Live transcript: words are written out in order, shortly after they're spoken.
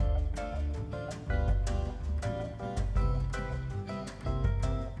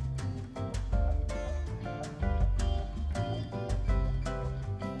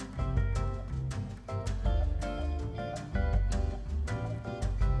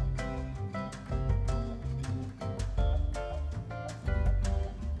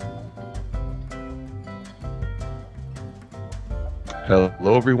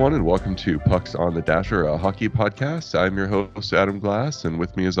Hello, everyone, and welcome to Pucks on the Dasher, a hockey podcast. I'm your host, Adam Glass, and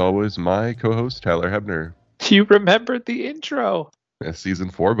with me, as always, my co-host, Tyler Hebner. You remembered the intro. Season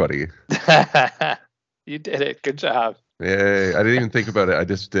 4, buddy. You did it. Good job. Yay. I didn't even think about it. I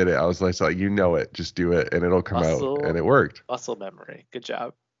just did it. I was like, you know it. Just do it, and it'll come out. And it worked. Muscle memory. Good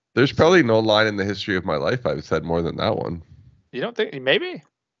job. There's probably no line in the history of my life I've said more than that one. You don't think? Maybe.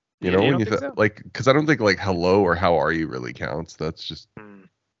 You know, when you so? Like, because I don't think like hello or how are you really counts. That's just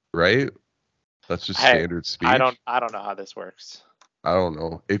right. That's just standard speech. I don't know how this works. I don't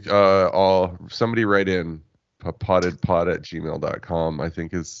know. If somebody write in poddedpod@gmail.com. I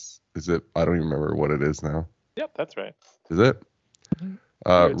think is it? I don't even remember what it is now. Yep, that's right. Is it?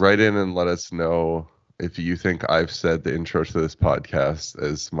 Write in and let us know if you think I've said the intro to this podcast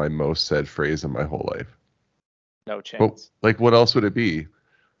as my most said phrase in my whole life. No chance. But, like, what else would it be?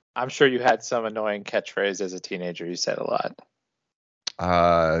 I'm sure you had some annoying catchphrase as a teenager. You said a lot.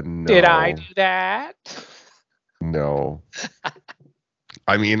 No. Did I do that? No.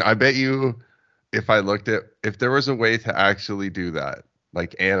 I mean, I bet you if there was a way to actually do that,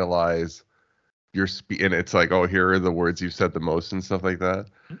 like analyze your speech, and it's like, oh, here are the words you said the most and stuff like that.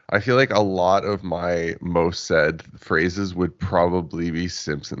 I feel like a lot of my most said phrases would probably be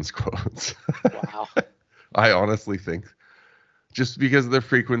Simpsons quotes. Wow. I honestly think just because of the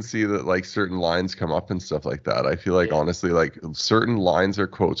frequency that like certain lines come up and stuff like that, I feel like honestly, like certain lines or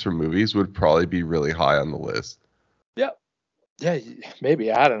quotes from movies would probably be really high on the list. Yep. Yeah,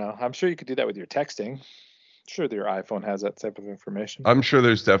 maybe. I don't know. I'm sure you could do that with your texting. I'm sure your iPhone has that type of information. I'm sure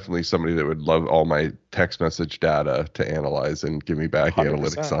there's definitely somebody that would love all my text message data to analyze and give me back 100%.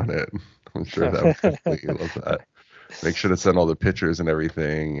 Analytics on it. I'm sure that would definitely love that. Make sure to send all the pictures and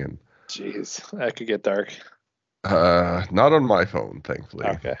everything. And jeez, that could get dark. Not on my phone, thankfully.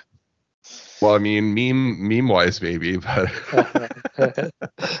 Okay. Well, I mean, meme wise, maybe, but yeah,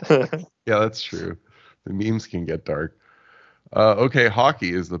 that's true. The memes can get dark. Okay,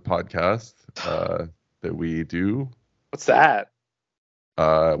 hockey is the podcast that we do. What's that?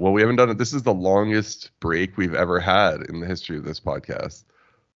 Well, we haven't done it. This is the longest break we've ever had in the history of this podcast.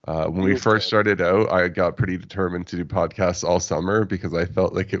 When we first started out, I got pretty determined to do podcasts all summer because I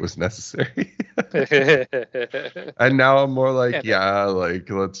felt like it was necessary. And now I'm more like, like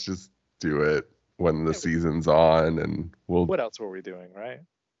let's just do it when the season's on, and we'll. What else were we doing, right?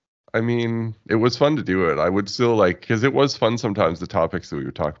 I mean, it was fun to do it. I would still because it was fun sometimes, the topics that we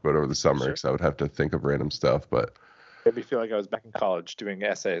would talk about over the summer, because I would have to think of random stuff. But made me feel like I was back in college doing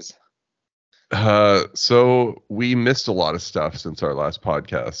essays. So we missed a lot of stuff since our last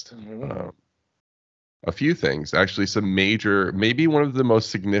podcast. A few things, actually, some major, maybe one of the most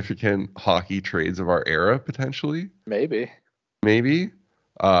significant hockey trades of our era, potentially. Maybe.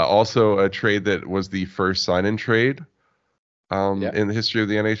 Also a trade that was the first sign-in trade in the history of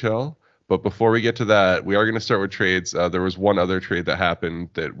the NHL. But before we get to that, we are going to start with trades. There was one other trade that happened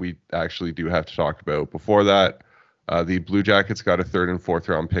that we actually do have to talk about. Before that, the Blue Jackets got a 3rd and 4th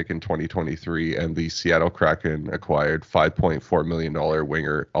round pick in 2023, and the Seattle Kraken acquired $5.4 million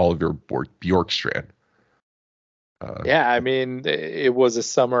winger Oliver Bjorkstrand. I mean, it was a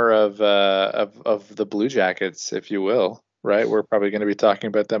summer of the Blue Jackets, if you will, right? We're probably going to be talking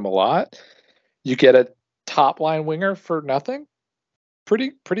about them a lot. You get a top line winger for nothing.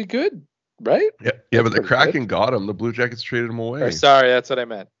 Pretty good, right? Yeah, but the Kraken got him. The Blue Jackets traded him away. Sorry, that's what I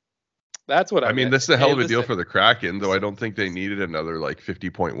meant. That's what I mean. This is a hell of a deal for the Kraken, though. I don't think they needed another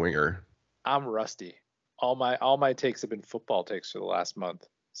 50-point winger. I'm rusty. All my takes have been football takes for the last month,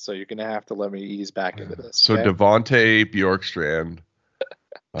 so you're gonna have to let me ease back into this. So okay? Devontae Bjorkstrand.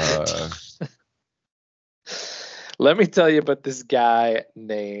 Let me tell you about this guy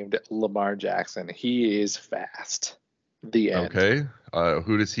named Lamar Jackson. He is fast. The end. Okay.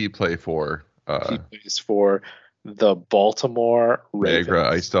 Who does he play for? He plays for the Baltimore Ravens.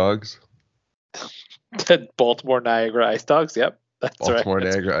 Niagara Ice Dogs. Baltimore Niagara Ice Dogs. Yep, that's Baltimore right.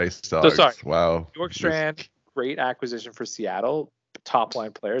 Niagara Ice Dogs. So sorry. Wow. Bjorkstrand, great acquisition for Seattle. Top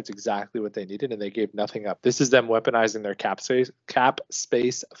line player. It's exactly what they needed, and they gave nothing up. This is them weaponizing their cap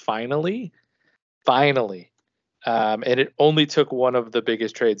space. Finally. And it only took one of the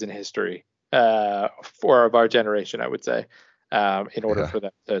biggest trades in history for our generation, I would say, in order for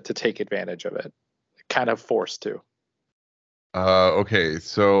them to take advantage of it. Kind of forced to. Okay,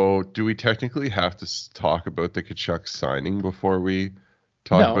 so do we technically have to talk about the Tkachuk signing before we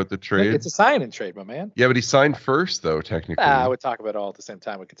talk about the trade? It's a sign-in trade, my man. Yeah, but he signed first, though, technically. I would talk about it all at the same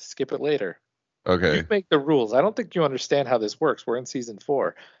time. We could skip it later. Okay. You make the rules. I don't think you understand how this works. We're in season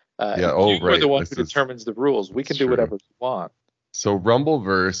 4. You're the one who determines the rules. We can do whatever we want. So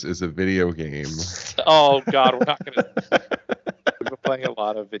Rumbleverse is a video game. Oh God, we're not gonna. playing a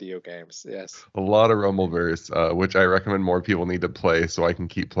lot of video games. Yes. A lot of Rumbleverse, which I recommend more people need to play so I can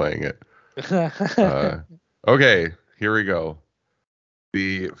keep playing it. Okay, here we go.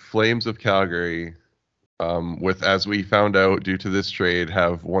 The Flames of Calgary, with, as we found out due to this trade,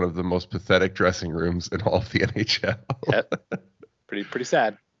 have one of the most pathetic dressing rooms in all of the NHL. Yep. Pretty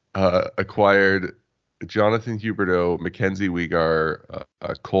sad. Acquired Jonathan Huberdeau, Mackenzie Weegar,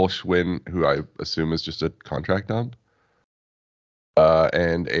 Cole Schwinn, who I assume is just a contract dump,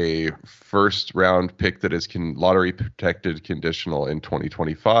 and a first-round pick that is lottery protected conditional in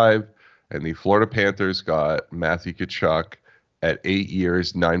 2025. And the Florida Panthers got Matthew Tkachuk at 8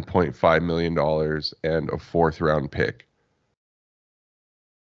 years, $9.5 million, and a fourth-round pick.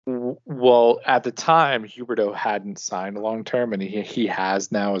 Well, at the time, Huberdeau hadn't signed long-term, and he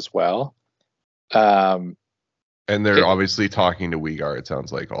has now as well. And they're obviously talking to Weegar, it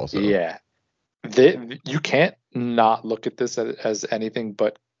sounds like, also. Yeah. You can't not look at this as anything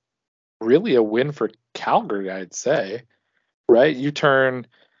but really a win for Calgary, I'd say. Right? You turn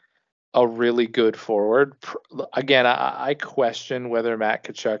a really good forward. Again, I question whether Matt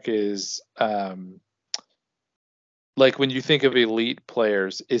Tkachuk is like, when you think of elite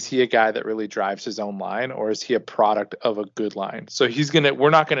players, is he a guy that really drives his own line, or is he a product of a good line? So we're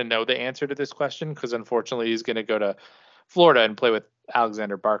not gonna know the answer to this question, because unfortunately he's gonna go to Florida and play with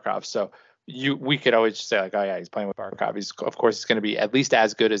Alexander Barkov. So we could always just say, like, oh yeah, he's playing with Barkov. He's of course going to be at least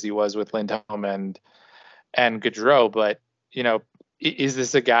as good as he was with Lindholm and Gaudreau. But is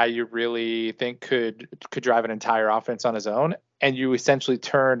this a guy you really think could drive an entire offense on his own? And you essentially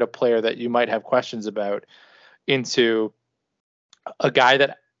turned a player that you might have questions about into a guy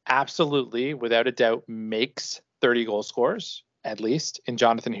that absolutely, without a doubt, makes 30 goal scores, at least, in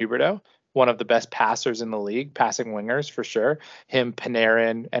Jonathan Huberdeau, one of the best passers in the league, passing wingers for sure. Him,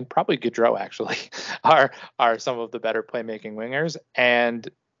 Panarin, and probably Gaudreau actually are some of the better playmaking wingers. And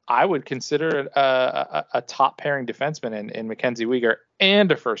I would consider a top pairing defenseman in Mackenzie Weegar,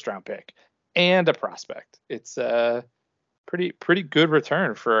 and a first round pick and a prospect. It's a pretty good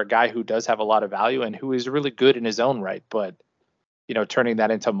return for a guy who does have a lot of value and who is really good in his own right. But turning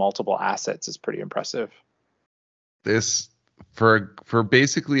that into multiple assets is pretty impressive. This for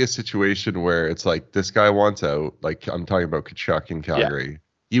basically a situation where it's like, this guy wants out. Like, I'm talking about Tkachuk in Calgary. Yeah.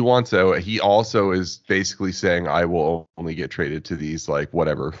 He wants out. He also is basically saying, I will only get traded to these, like,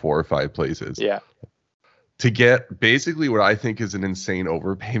 whatever, 4 or 5 places. Yeah. To get basically what I think is an insane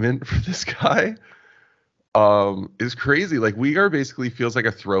overpayment for this guy is crazy. Like, Weegar basically feels like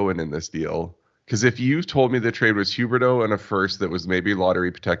a throw-in in this deal. Because if you told me the trade was Huberdeau and a first that was maybe lottery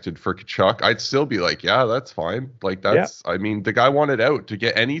protected for Tkachuk, I'd still be like, yeah, that's fine. Like, that's, yeah. I mean, the guy wanted out. To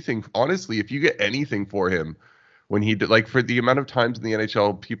get anything, honestly, if you get anything for him, when he did, like, for the amount of times in the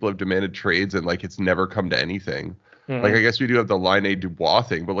NHL, people have demanded trades and, like, it's never come to anything. Mm-hmm. Like, I guess we do have the Laine Dubois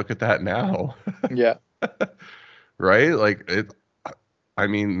thing, but look at that now. Yeah. Right? Like, I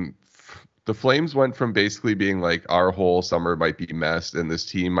mean, the Flames went from basically being like, our whole summer might be messed and this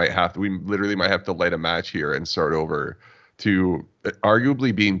team we literally might have to light a match here and start over, to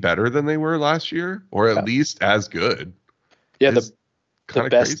arguably being better than they were last year, or at least as good. Yeah,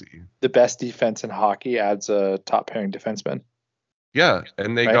 the best defense in hockey adds a top pairing defenseman. Yeah,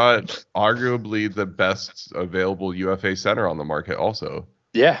 and they got arguably the best available UFA center on the market also.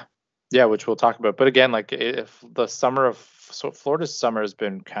 Yeah, which we'll talk about. But again, like, if the Florida's summer has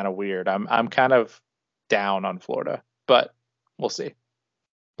been kind of weird. I'm kind of down on Florida, but we'll see.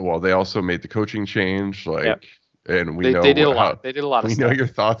 Well, they also made the coaching change, like, yep. And they did a lot. They did a lot of stuff. We know your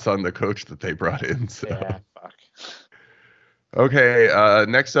thoughts on the coach that they brought in. So. Yeah, fuck. Okay,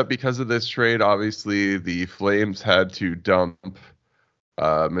 next up, because of this trade, obviously the Flames had to dump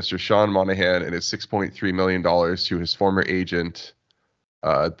Mr. Sean Monahan and his $6.3 million to his former agent.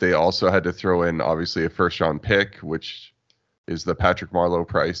 They also had to throw in, obviously, a first-round pick, which is the Patrick Marleau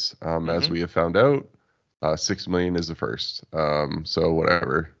price, as we have found out. $6 million is the first. So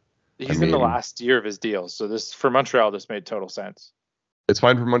whatever. He's in the last year of his deal, so this, for Montreal, this made total sense. It's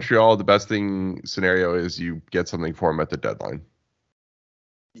fine for Montreal. The best scenario is you get something for him at the deadline.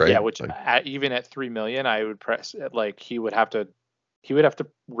 Right? Yeah, which even at $3 million, I would press, like, he would have to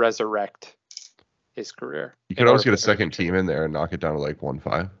resurrect his career. You could always get a second team in there and knock it down to like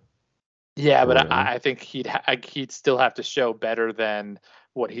 1.5. Yeah, but I think he'd still have to show better than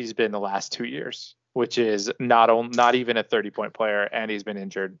what he's been the last 2 years, which is not even a 30-point player, and he's been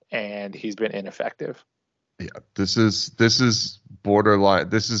injured and he's been ineffective. Yeah, this is borderline.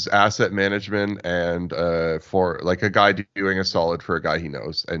 This is asset management, and for like a guy doing a solid for a guy he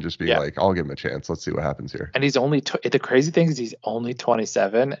knows, and just being like, I'll give him a chance. Let's see what happens here. And he's only the crazy thing is he's only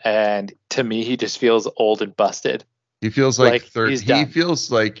 27, and to me he just feels old and busted. He feels like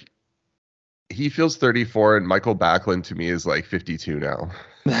he feels 34, and Michael Backlund to me is like 52 now.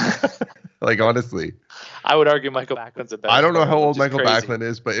 Like, honestly, I would argue Michael Backlund's a better. I don't know how old Michael Backlund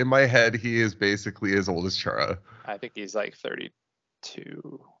is, but in my head, he is basically as old as Chara. I think he's like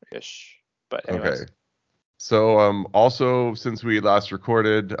 32-ish. But anyways. Okay. So, also, since we last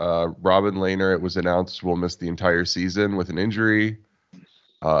recorded, Robin Lehner, it was announced, will miss the entire season with an injury.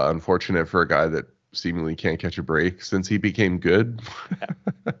 Unfortunate for a guy that seemingly can't catch a break since he became good.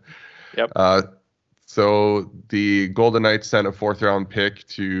 Yep. So the Golden Knights sent a 4th-round pick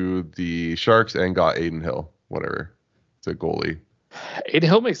to the Sharks and got Adin Hill. Whatever, it's a goalie. Adin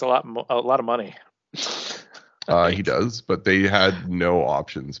Hill makes a lot of money. He does, but they had no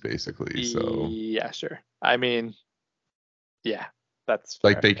options basically. So yeah, sure. I mean, yeah, that's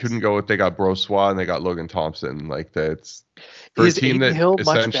like they couldn't go with. They got Brossoit and they got Logan Thompson. Like that's for is a team Adin that Hill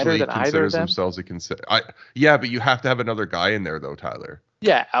essentially considers themselves a Yeah, but you have to have another guy in there though, Tyler.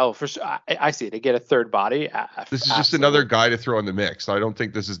 Yeah, for sure. I see. They get a third body. This is just another guy to throw in the mix. So I don't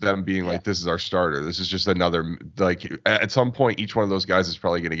think this is them being like, this is our starter. This is just another, like, at some point, each one of those guys is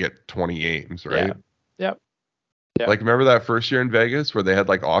probably going to get 20 games, right? Yep. Like, remember that first year in Vegas where they had,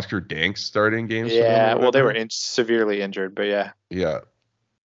 like, Oscar Danks starting games? Yeah, well, they were severely injured, but yeah. Yeah.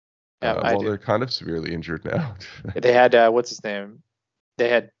 Well, they're kind of severely injured now. They had, what's his name? They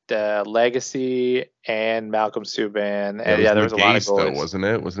had Legacy and Malcolm Subban. And there was a lot of goals. Though, wasn't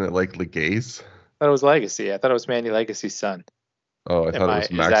it? Wasn't it like Legace? I thought it was Legacy. I thought it was Manny Legacy's son. Oh, I thought it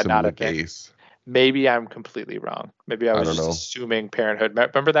was Maxim Legace. Maybe I'm completely wrong. Maybe I was just assuming Parenthood.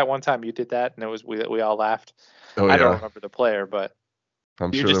 Remember that one time you did that and it was we all laughed? Oh, yeah. I don't remember the player, but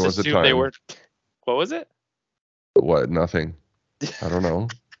I'm sure there was a time. They were, what was it? What? Nothing. I don't know.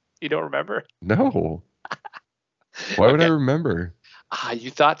 You don't remember? No. Why would I remember?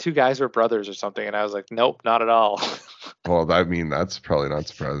 You thought two guys were brothers or something, and I was like, nope, not at all. Well, I mean, that's probably not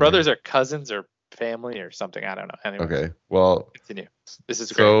surprising. Brothers are cousins or family or something. I don't know. Anyway. Okay. Well, continue. This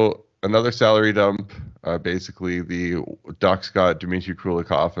is great. So another salary dump. Basically, the Ducks got Dmitry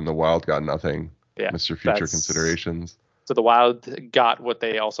Kulikov and the Wild got nothing. Yeah. Mr. Future Considerations. So the Wild got what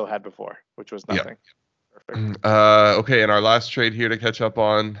they also had before, which was nothing. Yeah. Perfect. Okay, and our last trade here to catch up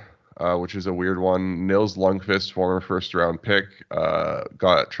on. Which is a weird one. Nils Lundkvist, former first-round pick,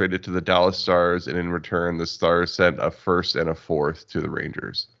 got traded to the Dallas Stars, and in return, the Stars sent a first and a fourth to the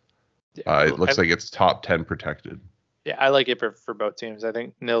Rangers. Yeah, it looks like it's top 10 protected. Yeah, I like it for both teams. I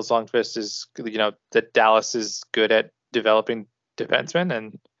think Nils Lundkvist is, that Dallas is good at developing defensemen,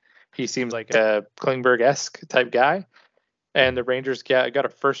 and he seems like a Klingberg-esque type guy. And the Rangers got a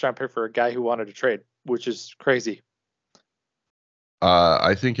first-round pick for a guy who wanted to trade, which is crazy.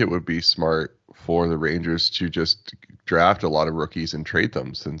 I think it would be smart for the Rangers to just draft a lot of rookies and trade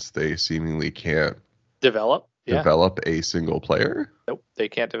them since they seemingly can't develop a single player. Nope, they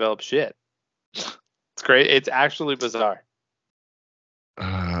can't develop shit. It's great. It's actually bizarre.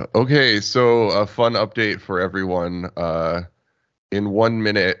 Okay, so a fun update for everyone. In 1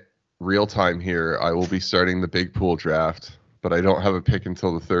 minute, real time here, I will be starting the big pool draft, but I don't have a pick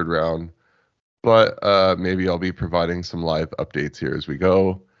until the 3rd round. But maybe I'll be providing some live updates here as we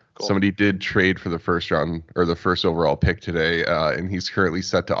go. Cool. Somebody did trade for the first round or the first overall pick today, and he's currently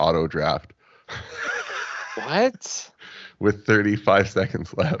set to auto draft. What? With 35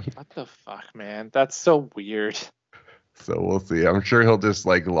 seconds left. What the fuck, man? That's so weird. So we'll see. I'm sure he'll just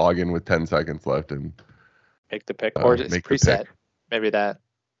like log in with 10 seconds left and make the pick, or just preset. Maybe that.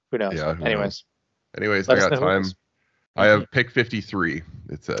 Who knows? Yeah. Anyways, I got time. I have pick 53,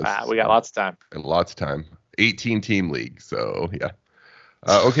 it says. We got lots of time. And lots of time. 18-team league, so yeah.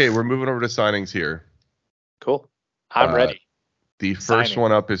 Okay, we're moving over to signings here. Cool. I'm ready. The first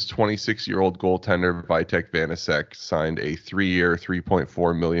one up is 26-year-old goaltender Vitek Vanecek signed a 3-year,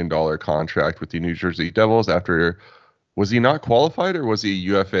 $3.4 million contract with the New Jersey Devils after... Was he not qualified, or was he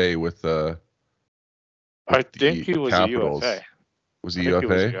UFA with the I think he was Capitals? A UFA. Was he UFA? He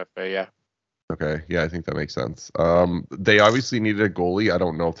was a UFA, yeah. Okay, yeah, I think that makes sense. They obviously needed a goalie. I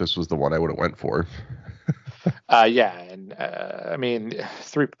don't know if this was the one I would have went for. Yeah, and I mean,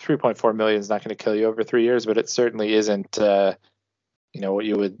 3.4 million is not going to kill you over 3 years, but it certainly isn't, what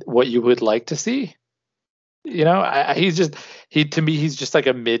you would like to see. He's just like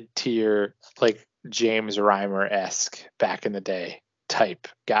a mid-tier, like James Reimer-esque back in the day type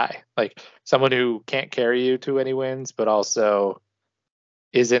guy, like someone who can't carry you to any wins, but also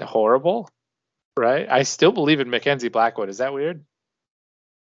isn't horrible. Right, I still believe in Mackenzie Blackwood. Is that weird?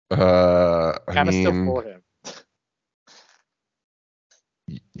 Kind of still for him.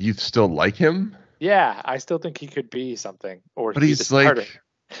 You still like him? Yeah, I still think he could be something. But he's like,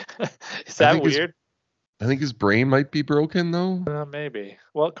 is that weird? I think his brain might be broken though. Maybe.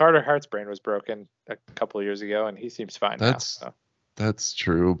 Well, Carter Hart's brain was broken a couple of years ago, and he seems fine now. So. That's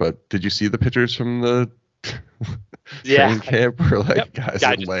true. But did you see the pictures from the training camp where guys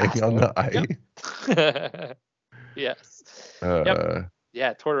are laying on the ice? Yep. Yes. Yep.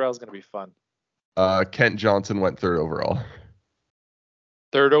 Yeah, Tortorella's gonna be fun. Kent Johnson went 3rd overall.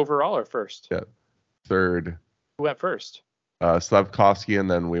 3rd overall or 1st? Yeah, 3rd. Who went 1st? Slavkovsky, and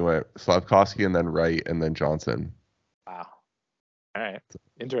then we went Slavkovsky, and then Wright, and then Johnson. Wow. All right.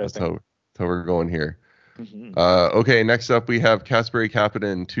 Interesting. That's how we're going here. Mm-hmm. Okay, next up we have Kasperi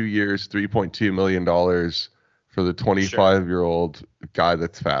Kapanen, 2 years, $3.2 million for the 25-year-old guy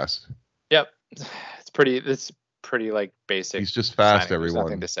that's fast. Yep. It's pretty like basic. He's just fast, signing. everyone. There's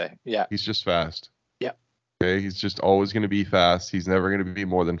nothing to say. Yeah. He's just fast. Yep. Okay, he's just always going to be fast. He's never going to be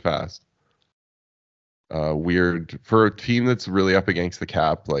more than fast. Weird for a team that's really up against the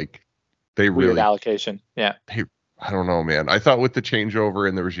cap. Like weird allocation. Yeah. I don't know, man. I thought with the changeover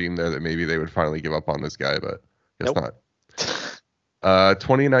in the regime there that maybe they would finally give up on this guy, but guess not.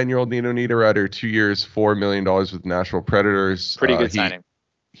 29-year-old Nino Niederreiter, 2 years, $4 million with Nashville Predators. Pretty good signing.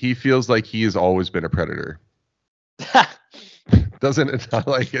 He feels like he has always been a Predator. Doesn't it?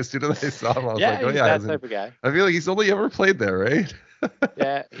 Like as soon as I saw him, I was like, oh yeah, that type of guy. I feel like he's only ever played there, right?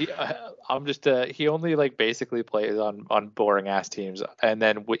 Yeah, I'm just he only like basically plays on boring ass teams, and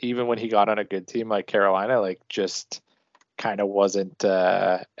then even when he got on a good team like Carolina, like just kind of wasn't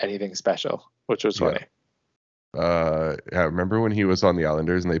anything special, which was funny. Yeah, remember when he was on the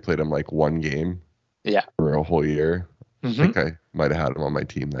Islanders and they played him like one game? Yeah, for a whole year. Mm-hmm. I think I might have had him on my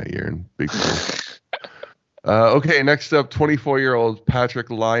team that year in Big Four. Okay, next up, 24-year-old Patrick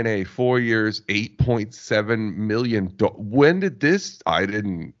Laine, 4 years, $8.7 million. When did this? I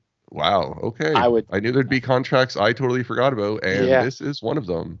didn't. Wow. Okay. I knew there'd be contracts I totally forgot about, and this is one of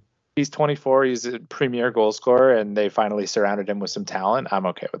them. He's 24. He's a premier goal scorer, and they finally surrounded him with some talent. I'm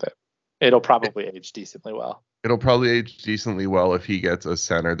okay with it. It'll probably age decently well. It'll probably age decently well if he gets a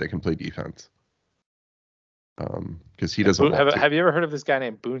center that can play defense. Because he doesn't. Have you ever heard of this guy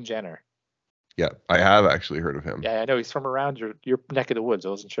named Boone Jenner? Yeah, I have actually heard of him. Yeah, I know he's from around your neck of the woods. I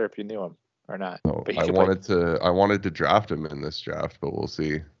wasn't sure if you knew him or not. No, I wanted to draft him in this draft, but we'll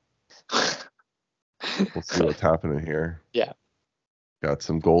see. We'll see what's happening here. Yeah. Got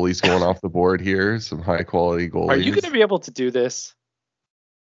some goalies going off the board here, some high quality goalies. Are you going to be able to do this?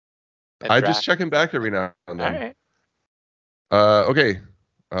 I just check him back every now and then. All right. Okay.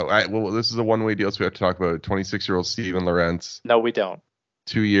 Well, this is a one-way deal, so we have to talk about it. 26-year-old Steven Lorentz. No, we don't.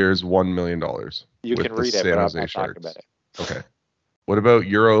 2 years, $1 million. You can read it, but I'm not talking about it. Okay. What about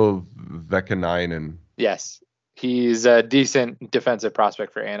Euro Vekanainen? Yes, he's a decent defensive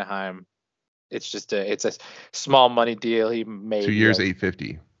prospect for Anaheim. It's a small money deal. He made 2 years,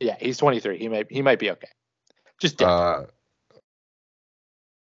 $850. Yeah, he's 23. He might be okay. Just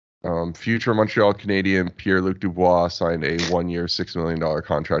future Montreal Canadian Pierre-Luc Dubois signed a 1 year, $6 million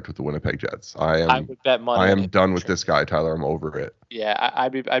contract with the Winnipeg Jets. I would bet money. I am done with this guy, Tyler. I'm over it. Yeah,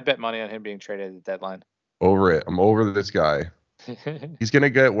 I'd bet money on him being traded at the deadline. Over it. I'm over this guy. He's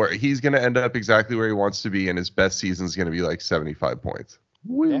gonna end up exactly where he wants to be, and his best season is gonna be like 75 points.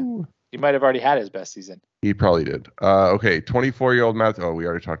 Woo. Yeah. He might have already had his best season. He probably did. Okay, 24-year-old Matt. Oh, we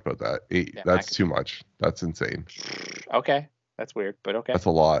already talked about that. That's too much. That's insane. Okay. That's weird, but okay. That's a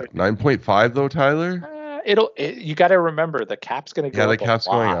lot. 9.5 though, Tyler. You got to remember the cap's going to go up. Yeah, the cap's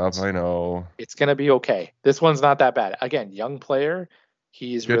going up. I know. It's going to be okay. This one's not that bad. Again, young player.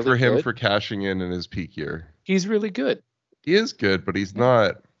 He's good really for him good. For cashing in his peak year. He's really good. He is good, but he's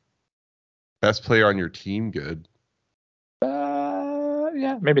not best player on your team. Good.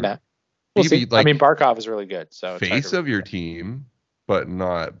 Yeah, maybe not. We'll see. Like, Barkov is really good. So face of your team, but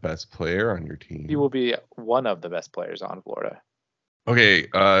not best player on your team. He will be one of the best players on Florida. Okay,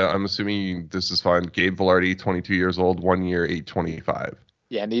 I'm assuming this is fine. Gabe Vilardi, 22 years old, 1 year, $825.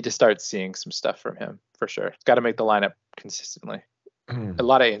 Yeah, need to start seeing some stuff from him for sure. Got to make the lineup consistently. A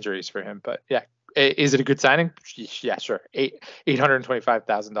lot of injuries for him, but yeah. Is it a good signing? Yeah, sure.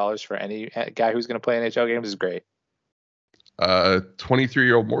 $825,000 for any guy who's going to play NHL games is great.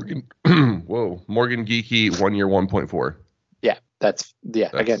 23-year-old Morgan. Morgan Geekie, 1 year, 1.4. Yeah, that's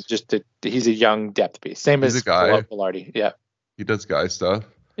again, he's a young depth piece. Same as Vilardi. Yeah. He does guy stuff.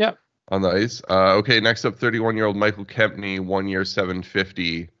 Yeah. On the ice. Okay, next up, 31-year-old Michael Kempny, 1 year,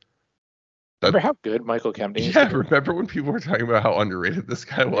 $750. Remember how good Michael Kempny is? Yeah, remember when people were talking about how underrated this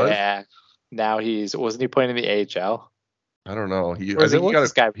guy was? Yeah. Now wasn't he playing in the AHL? I don't know. He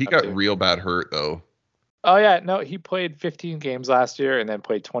got real bad hurt though. Oh yeah, no, he played 15 games last year and then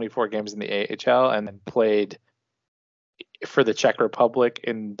played 24 games in the AHL and then played for the Czech Republic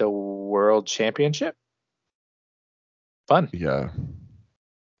in the World Championship. Fun. Yeah.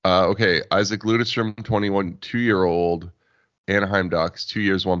 Okay, Isaac Ludestrom, 21, 2-year-old, Anaheim Ducks, 2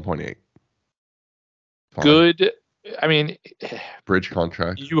 years, 1.8. Good. I mean, bridge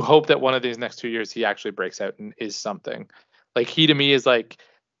contract. You hope that one of these next 2 years he actually breaks out and is something. Like, he to me is like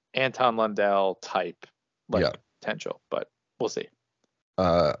Anton Lundell type, potential, but we'll see.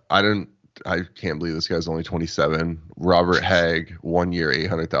 I can't believe this guy's only 27. Robert Hagg, 1 year,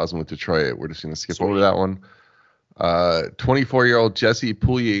 800,000 with Detroit. We're just gonna skip over that one. 24-year-old Jesse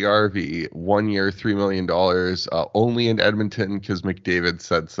Puljujarvi, 1 year, $3 million. Only in Edmonton because McDavid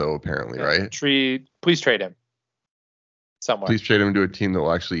said so, apparently, right? Please trade him somewhere. Please trade him to a team that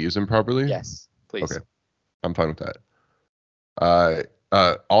will actually use him properly. Yes, please. Okay, I'm fine with that.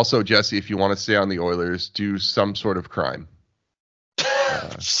 Also, Jesse, if you want to stay on the Oilers, do some sort of crime.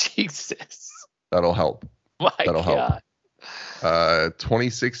 Jesus. That'll help. That'll help.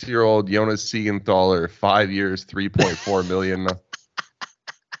 26-year-old Jonas Siegenthaler, 5 years, $3.4 million.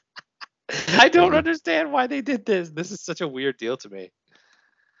 I don't understand why they did this. This is such a weird deal to me.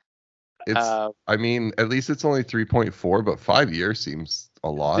 I mean, at least it's only 3.4, but 5 years seems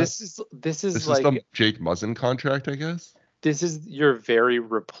a lot. This is like the Jake Muzzin contract, I guess. This is your very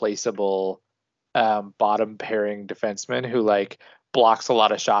replaceable bottom pairing defenseman who like blocks a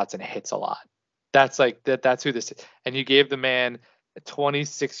lot of shots and hits a lot. That's like that's who this is. And you gave the man a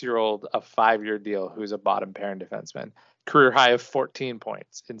 26-year-old a 5-year deal who's a bottom pairing defenseman. Career high of 14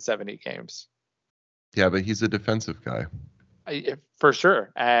 points in 70 games. Yeah, but he's a defensive guy. For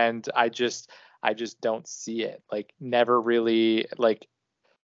sure. And I just don't see it. Like never really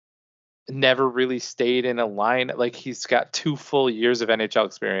stayed in a line. Like he's got 2 full years of NHL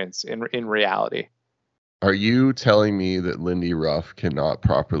experience in reality. Are you telling me that Lindy Ruff cannot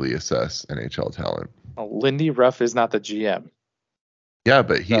properly assess NHL talent? Well, Lindy Ruff is not the GM. Yeah,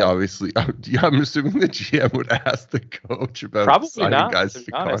 but he obviously. I'm assuming the GM would ask the coach about probably signing not, guys to to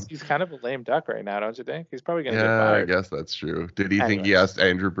be honest. He's kind of a lame duck right now, don't you think? He's probably going to get fired. I guess that's true. Did he think he asked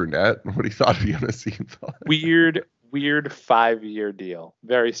Andrew Brunette what he thought of Jonas Siegenthaler? Weird 5-year deal.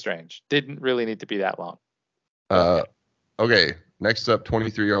 Very strange. Didn't really need to be that long. Okay. Next up,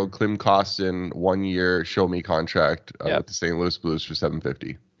 23-year-old Klim Kostin, 1 year show me contract with the St. Louis Blues for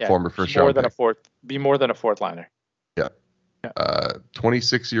 $750. Yeah, Former first round pick. Be more than a fourth liner. Yeah.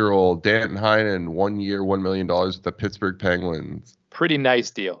 26-year-old Danton Heinen, 1 year, $1 million with the Pittsburgh Penguins. Pretty nice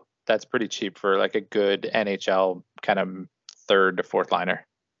deal. That's pretty cheap for like a good NHL kind of third to fourth liner.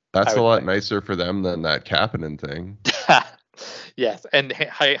 That's a lot nicer for them than that Kapanen thing. Yes, and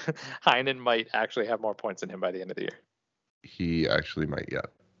Heinen might actually have more points than him by the end of the year. He actually might, yeah.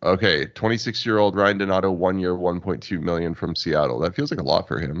 Okay, 26-year-old Ryan Donato, 1 year, $1.2 million from Seattle. That feels like a lot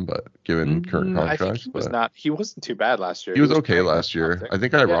for him, but given current contracts, he wasn't too bad last year. He was okay last year. I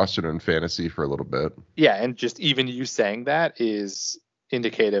think I rostered him in fantasy for a little bit. Yeah, and just even you saying that is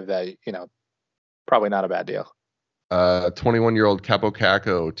indicative that probably not a bad deal. 21-year-old Capo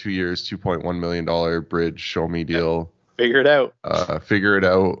Caco, 2 years, $2.1 million bridge show me deal. Figure it out.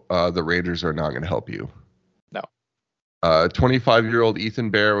 The Rangers are not going to help you. No. 25-year-old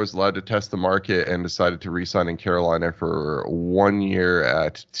Ethan Bear was allowed to test the market and decided to re-sign in Carolina for 1 year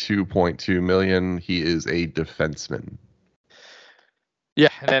at $2.2 million. He is a defenseman. Yeah,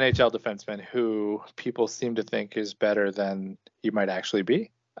 an NHL defenseman who people seem to think is better than he might actually be.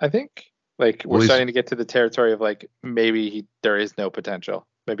 I think we're starting to get to the territory of maybe there is no potential.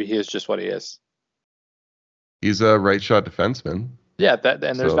 Maybe he is just what he is. He's a right shot defenseman. Yeah,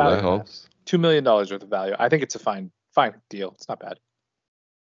 and there's value. That helps. $2 million worth of value. I think it's a fine deal. It's not bad.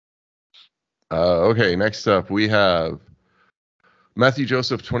 Okay, next up we have Matthew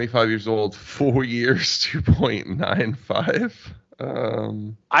Joseph, 25 years old, 4 years, 2.95.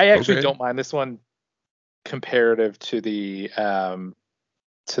 I actually don't mind this one comparative to the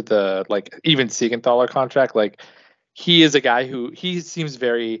even Siegenthaler contract. He is a guy who he seems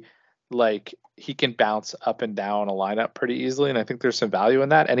very he can bounce up and down a lineup pretty easily, and I think there's some value in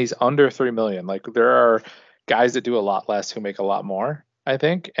that. And he's under $3 million. There are guys that do a lot less who make a lot more, I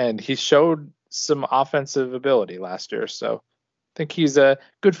think, and he showed some offensive ability last year. So I think he's a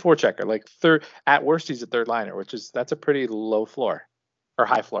good forechecker. Third at worst, he's a third liner, that's a pretty low floor or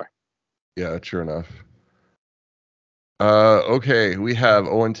high floor. Yeah, sure enough. Okay, we have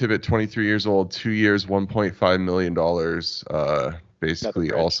Owen Tippett, 23 years old, 2 years, $1.5 million.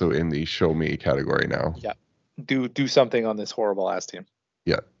 Basically also in the show me category now. Yeah. Do something on this horrible ass team.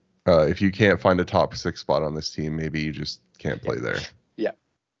 Yeah. If you can't find a top 6 spot on this team, maybe you just can't play there. Yeah.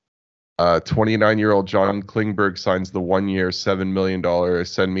 29-year-old John Klingberg signs the 1 year, $7 million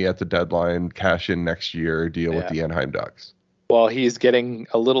send me at the deadline, cash in next year deal with the Anaheim Ducks. Well, he's getting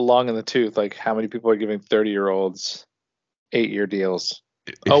a little long in the tooth. How many people are giving 30-year-olds 8-year deals.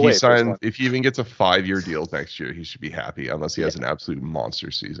 If he even gets a 5-year deal next year, he should be happy, unless he has an absolute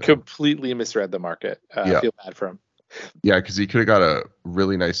monster season. Completely misread the market. I feel bad for him. Yeah, because he could have got a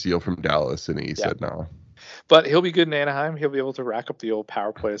really nice deal from Dallas, and he said no. But he'll be good in Anaheim. He'll be able to rack up the old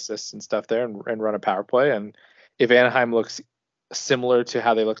power play assists and stuff there and run a power play. And if Anaheim looks similar to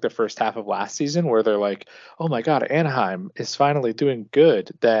how they looked the first half of last season, where they're like, oh my God, Anaheim is finally doing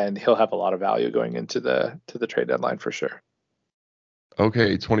good, then he'll have a lot of value going into the trade deadline for sure.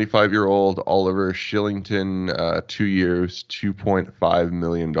 Okay, 25-year-old Oliver Shillington, 2 years, $2.5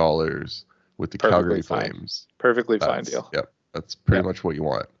 million with the Calgary Flames. Perfectly fine deal. Yep, that's pretty much what you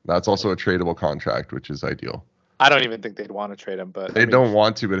want. That's also a tradable contract, which is ideal. I don't even think they'd want to trade him, but they don't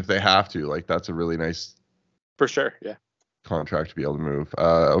want to, but if they have to, like, that's a really nice for sure, contract to be able to move.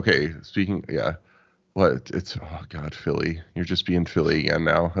 Okay, speaking, it's oh God, Philly. You're just being Philly again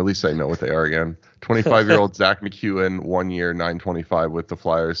now. At least I know what they are again. 25-year-old Zach McEwen, 1 year, $925 with the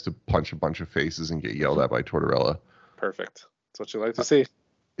Flyers to punch a bunch of faces and get yelled at by Tortorella. Perfect. That's what you like to see.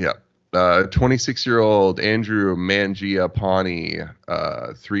 26-year-old Andrew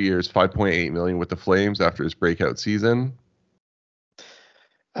Mangiapane, 3 years, $5.8 million with the Flames after his breakout season.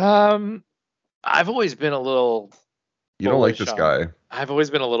 I've always been a little. You don't like this guy. I've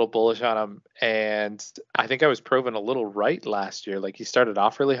always been a little bullish on him, and I think I was proven a little right last year. Like, he started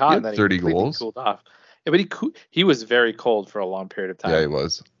off really hot, and then 30 he completely goals. Cooled off. Yeah, but he was very cold for a long period of time. Yeah, he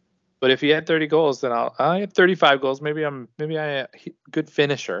was. But if he had 30 goals, then I have 35 goals. Maybe I good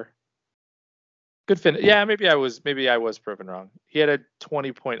finisher. Yeah, maybe I was proven wrong. He had a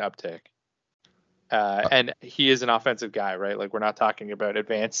 20-point uptick. And he is an offensive guy, right? Like, we're not talking about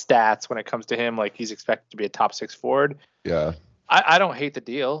advanced stats when it comes to him. Like, he's expected to be a top 6 forward. Yeah. I don't hate the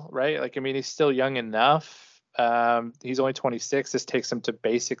deal, right? Like, I mean, he's still young enough. He's only 26. This takes him to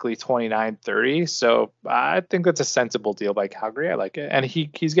basically 29, 30. So I think that's a sensible deal by Calgary. I like it. And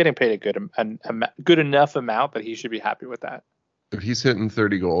he's getting paid a good enough amount that he should be happy with that. If he's hitting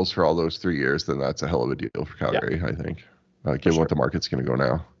 30 goals for all those 3 years, then that's a hell of a deal for Calgary, I think. Given what the market's going to go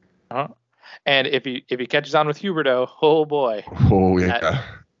now. Uh-huh. And if he catches on with Huberdeau, oh boy. Oh yeah.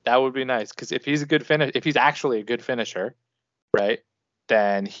 That would be nice, because if he's if he's actually a good finisher, right,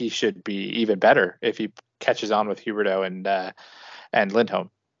 then he should be even better if he catches on with Huberdeau and Lindholm.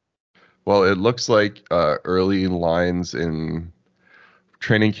 Well, it looks like early lines in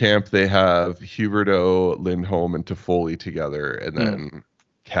training camp, they have Huberdeau, Lindholm, and Toffoli together, and then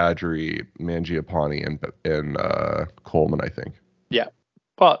Kadri, Mangiapane, and Coleman, I think. Yeah.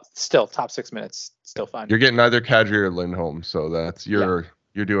 Well, still top 6 minutes, still fine. You're getting either Kadri or Lindholm, so that's you're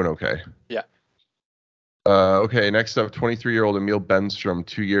doing okay. Yeah. Okay, next up, 23-year-old Emil Benstrom,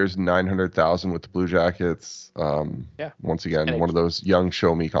 2 years, $900,000 with the Blue Jackets. Once again, one of those young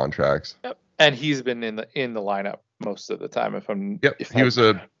show me contracts. Yep. And he's been in the lineup most of the time. He was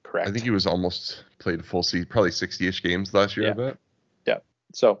correct. I think he was almost played full season, probably 60-ish games last year. Yeah. I bet. Yeah.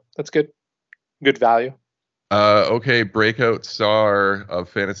 So that's good. Good value. Okay, breakout star of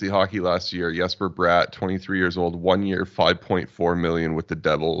fantasy hockey last year, Jesper Bratt, 23 years old, 1 year, $5.4 million with the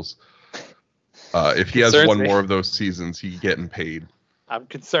Devils. If he has one more of those seasons, he's getting paid. I'm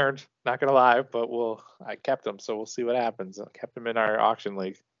concerned, not gonna lie, but I kept him, so we'll see what happens. I kept him in our auction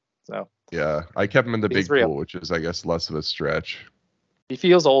league. So yeah, I kept him in the big pool, which is, I guess, less of a stretch. He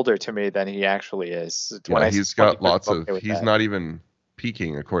feels older to me than he actually is. He's got lots of. He's not even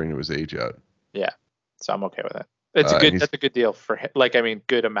peaking according to his age yet. Yeah. So I'm okay with it. That's a good deal for him. Like, I mean,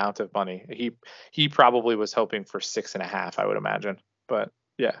 good amount of money. He probably was hoping for 6.5, I would imagine. But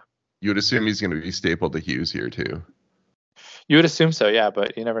yeah. You would assume he's going to be stapled to Hughes here too. You would assume so, yeah,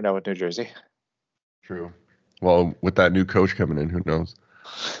 but you never know with New Jersey. True. Well, with that new coach coming in, who knows?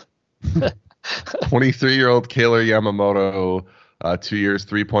 23-year-old Kailer Yamamoto, 2 years,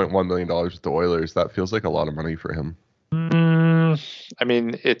 $3.1 million with the Oilers. That feels like a lot of money for him. I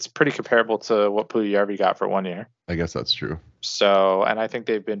mean, it's pretty comparable to what Puljujarvi got for 1 year. I guess that's true. So, and I think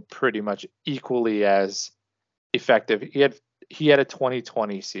they've been pretty much equally as effective. He had a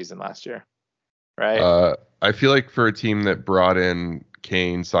 2020 season last year, right? I feel like for a team that brought in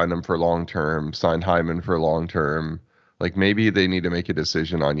Kane, signed him for long term, signed Hyman for long term, like, maybe they need to make a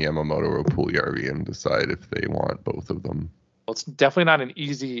decision on Yamamoto or Puljujarvi and decide if they want both of them. Well, it's definitely not an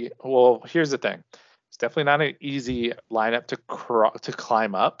easy. Well, here's the thing. It's definitely not an easy lineup to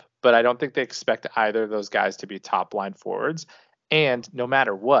climb up, but I don't think they expect either of those guys to be top line forwards. And no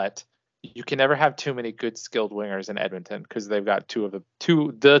matter what, you can never have too many good skilled wingers in Edmonton, because they've got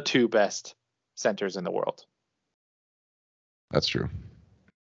the two best centers in the world. That's true.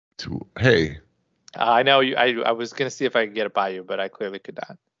 Hey. I know you. I was gonna see if I could get it by you, but I clearly could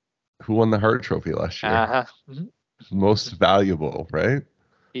not. Who won the Hart Trophy last year? Uh-huh. Mm-hmm. most valuable, right?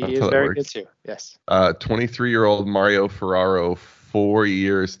 He is very good too. Yes. 23-year-old Mario Ferraro, 4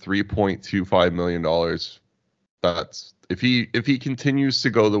 years, $3.25 million. That's if he continues to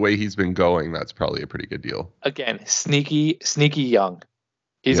go the way he's been going, that's probably a pretty good deal. Again, sneaky young.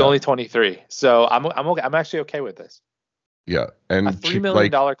 He's only 23, so I'm actually okay with this. Yeah, and a $3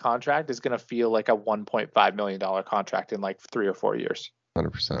 million contract is going to feel like a $1.5 million contract in like 3 or 4 years.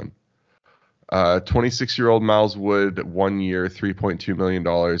 100%. 26-year-old Miles Wood, 1 year, $3.2 million.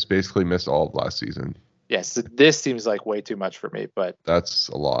 Basically missed all of last season. Yes, this seems like way too much for me, but that's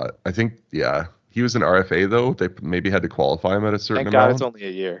a lot. I think, yeah, he was an RFA though. They maybe had to qualify him at a certain amount. Thank God it's only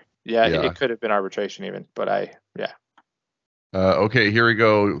a year. Yeah, it could have been arbitration even, but okay, here we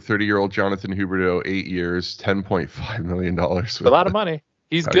go. 30-year-old Jonathan Huberdeau, 8 years, $10.5 million. A lot of money.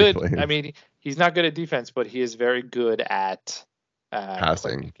 He's good. Flames. I mean, he's not good at defense, but he is very good at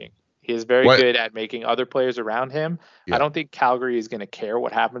passing. He is very good at making other players around him. Yeah. I don't think Calgary is going to care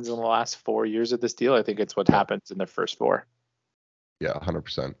what happens in the last 4 years of this deal. I think it's what happens in the first 4. Yeah,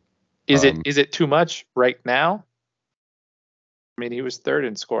 100%. Is it too much right now? I mean, he was 3rd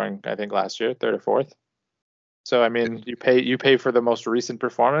in scoring, I think, last year, 3rd or 4th. So I mean, you pay for the most recent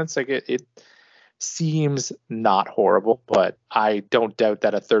performance. Like it seems not horrible, but I don't doubt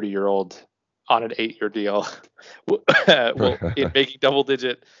that a 30-year-old on an 8-year deal will in making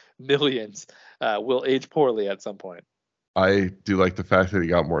double-digit millions will age poorly at some point. I do like the fact that he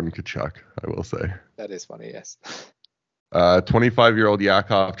got more than Tkachuk, I will say. That is funny, yes. 25-year-old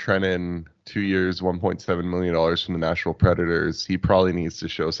Yakov Trenin, 2 years, $1.7 million from the Nashville Predators. He probably needs to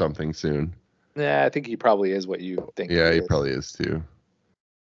show something soon. Yeah, I think he probably is what you think. Yeah, he probably is too.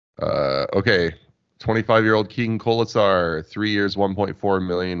 Okay. 25-year-old Keegan Kolesar, 3 years, $1.4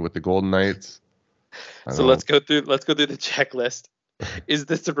 million with the Golden Knights. So let's go through the checklist. Is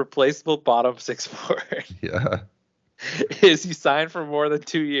this a replaceable bottom 6 forward? Yeah. Is he signed for more than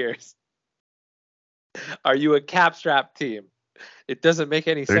 2 years? Are you a cap strap team? It doesn't make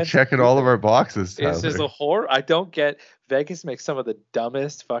any sense. They're checking all of our boxes, Tyler. It's just a horror. I don't get. Vegas makes some of the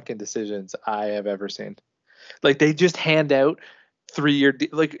dumbest fucking decisions I have ever seen. Like they just hand out 3-year.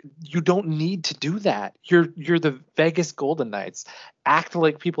 Like you don't need to do that. You're the Vegas Golden Knights. Act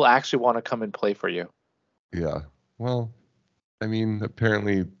like people actually want to come and play for you. Yeah. Well, I mean,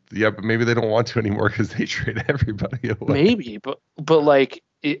 apparently, yeah, but maybe they don't want to anymore because they trade everybody away. Maybe, but like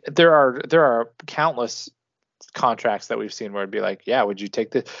there are countless contracts that we've seen where it'd be like, yeah, would you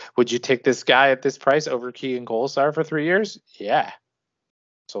take this guy at this price over Keegan Kolesar for 3 years? Yeah.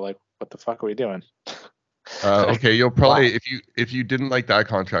 So like, what the fuck are we doing? Okay, you'll probably if you didn't like that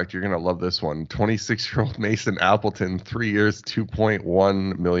contract, you're gonna love this one. 26-year-old Mason Appleton, 3 years,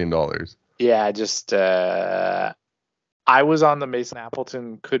 $2.1 million. Yeah, just I was on the Mason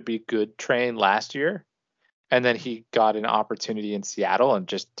Appleton could be good train last year, and then he got an opportunity in Seattle and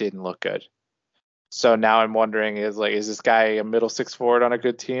just didn't look good. So now I'm wondering, is this guy a middle 6 forward on a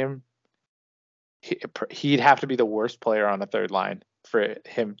good team? He'd have to be the worst player on a third line for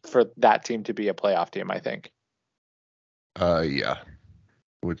that team to be a playoff team, I think. Yeah,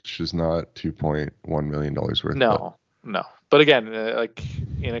 which is not $2.1 million worth. No. But again,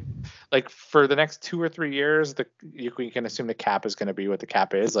 like for the next 2 or 3 years, you can assume the cap is going to be what the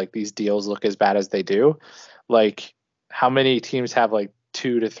cap is. Like these deals look as bad as they do. Like how many teams have like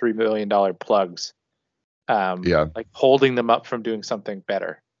 $2 to $3 million plugs? Like holding them up from doing something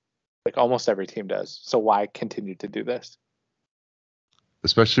better. Like almost every team does. So why continue to do this?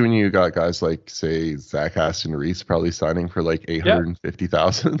 Especially when you got guys like, say, Zach Aston Reese probably signing for like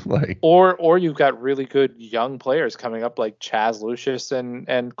 $850,000. Like, or you've got really good young players coming up like Chaz Lucius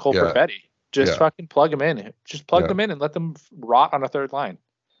and Cole Perfetti. Just fucking plug them in. Just plug them in and let them rot on a third line.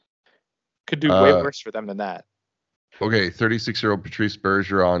 Could do way worse for them than that. Okay, 36-year-old Patrice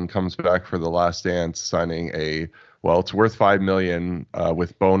Bergeron comes back for the last dance, signing it's worth $5 million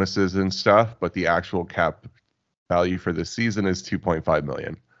with bonuses and stuff, but the actual cap value for this season is $2.5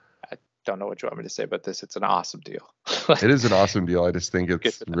 million. I don't know what you want me to say about this. It's an awesome deal. It is an awesome deal. I just think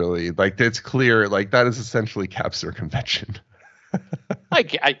it's really it's clear. Like that is essentially cap circumvention. I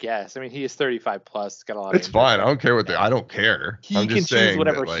guess. I mean, he is 35 plus. Got a lot. It's fine. I don't care I don't care. He can choose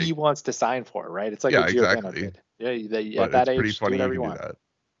whatever he wants to sign for, right? It's like a Giordano did. Yeah, at that age, pretty funny do whatever you want. That.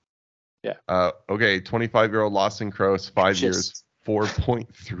 Yeah. Okay, 25-year-old Lawson Crouse, 5 years,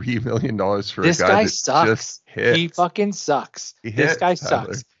 $4.3 million for this a guy sucks. He fucking sucks. This guy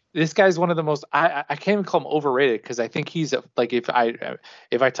sucks. This guy's one of the most. I can't even call him overrated because I think he's like if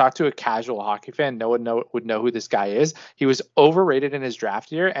I talk to a casual hockey fan, no one would know who this guy is. He was overrated in his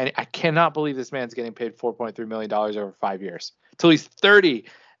draft year, and I cannot believe this man's getting paid $4.3 million over 5 years till he's 30.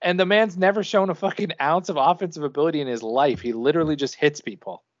 And the man's never shown a fucking ounce of offensive ability in his life. He literally just hits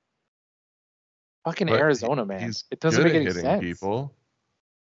people. Fucking but Arizona, man. It doesn't make any sense. People.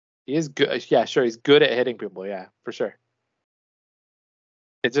 He is good. Yeah, sure. He's good at hitting people. Yeah, for sure.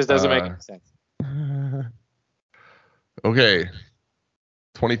 It just doesn't make any sense. Okay.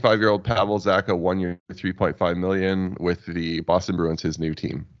 25-year-old Pavel Zacha, 1 year, $3.5 million with the Boston Bruins, his new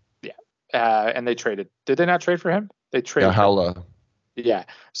team. Yeah. And they traded. Did they not trade for him? They traded. Hala. Yeah.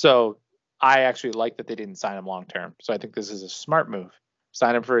 So I actually like that they didn't sign him long term. So I think this is a smart move.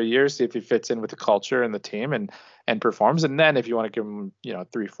 Sign him for a year, see if he fits in with the culture and the team and performs. And then if you want to give him,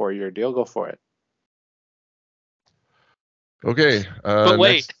 3-4 year deal, go for it. Okay. But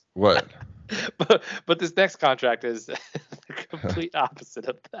wait. Next, what? but this next contract is the complete opposite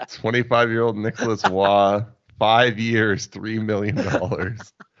of that. 25-year-old Nicholas Waugh, 5 years, $3 million.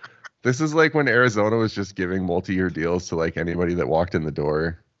 This is like when Arizona was just giving multi-year deals to like anybody that walked in the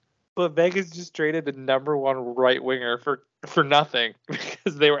door. But Vegas just traded the number one right winger for nothing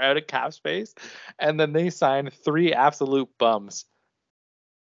because they were out of cap space, and then they signed 3 absolute bums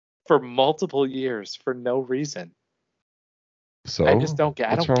for multiple years for no reason. So I just don't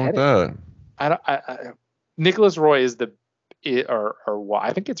get. What's wrong with that? Nicholas Roy is or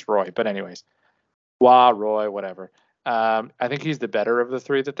I think it's Roy, but anyways, Roy, whatever. I think he's the better of the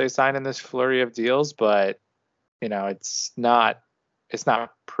 3 that they signed in this flurry of deals, but it's not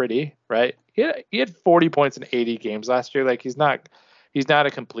pretty, right? He had 40 points in 80 games last year. Like he's not a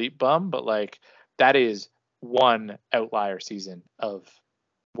complete bum, but like that is one outlier season of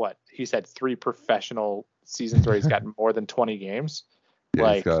what he's had 3 professional seasons where he's gotten more than 20 games. Yeah,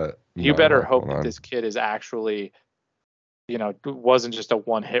 like you better hope that this kid is actually, wasn't just a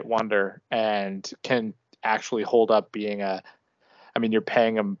one-hit wonder and can actually hold up being you're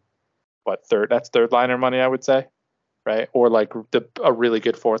paying him that's third liner money, I would say. Right? Or like a really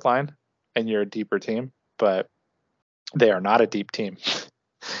good fourth line and you're a deeper team, but they are not a deep team.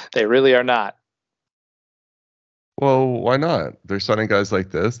 They really are not. Well, why not? They're signing guys like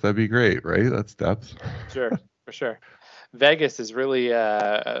this. That'd be great, right? That's depth. Sure, for sure. Vegas has really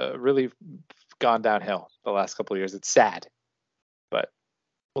gone downhill the last couple of years. It's sad, but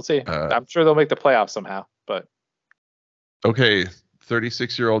we'll see. I'm sure they'll make the playoffs somehow, but. Okay.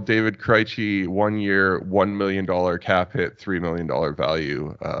 36-year-old David Krejci, 1 year, $1 million cap hit, $3 million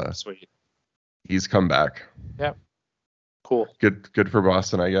value. Sweet. He's come back. Yep. Cool. Good for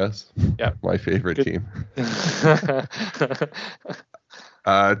Boston, I guess. Yep. My favorite team.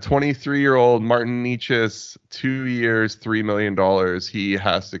 23-year-old Martin Necas, 2 years, $3 million. He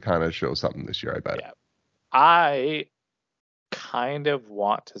has to kind of show something this year, I bet. Yeah. I kind of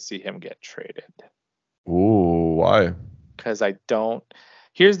want to see him get traded. Ooh, why? Because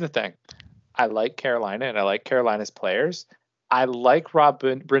here's the thing. I like Carolina and I like Carolina's players. I like Rod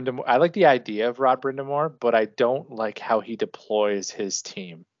Brind'Amour. I like the idea of Rod Brind'Amour, but I don't like how he deploys his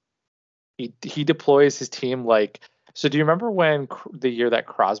team. He deploys his team like. So do you remember when the year that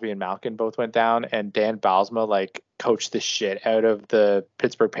Crosby and Malkin both went down and Dan Bylsma like coached the shit out of the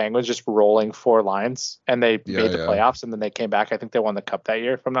Pittsburgh Penguins, just rolling 4 lines, and they made the playoffs, and then they came back. I think they won the cup that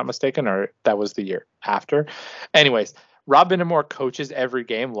year, if I'm not mistaken, or that was the year after. Anyways, Rod Brind'Amour coaches every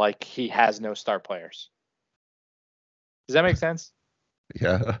game like he has no star players. Does that make sense?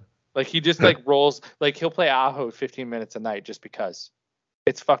 Yeah. Like he just like rolls, like he'll play Aho 15 minutes a night just because.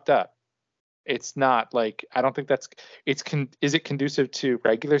 It's fucked up. It's not like, I don't think is it conducive to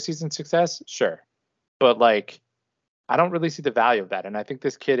regular season success? Sure. But like, I don't really see the value of that. And I think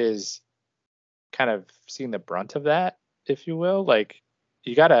this kid is kind of seeing the brunt of that, if you will. Like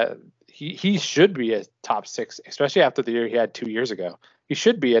he should be a top 6, especially after the year he had 2 years ago. He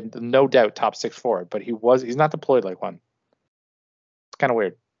should be a no doubt top 6 forward, but he's not deployed like one. It's kind of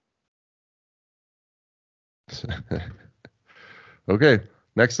weird. Okay.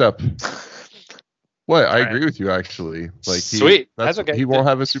 Next up. What? I agree with you, actually. Like, sweet. That's okay. He won't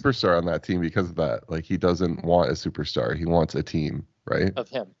have a superstar on that team because of that. Like, he doesn't want a superstar. He wants a team, right? Of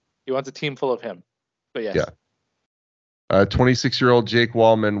him. He wants a team full of him. But yes. Yeah. 26-year-old Jake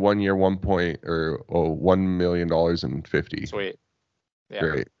Wallman, 1 year, $1 million and 50. Sweet. Yeah.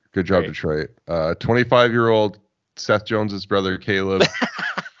 Great. Good job, Detroit. 25-year-old Seth Jones's brother Caleb.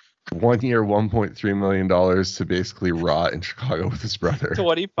 1 year, $1.3 million to basically rot in Chicago with his brother.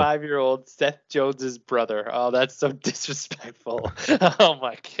 25-year-old Seth Jones's brother. Oh, that's so disrespectful. Oh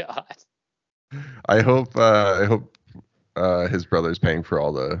my god. I hope his brother's paying for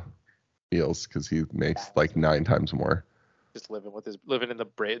all the meals because he makes like 9 times more. Just living in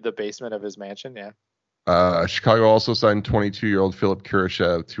the basement of his mansion. Yeah. Chicago also signed 22-year-old Philip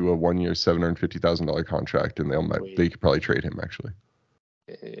Kurashev to a 1 year, $750,000 contract, and they could probably trade him actually.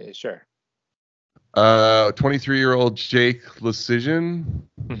 Sure. 23-year-old Jake Leschyshyn.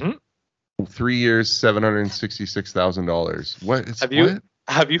 Mm-hmm. 3 years, $766,000. What?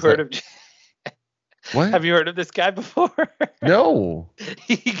 Have you heard of? What? Have you heard of this guy before? No.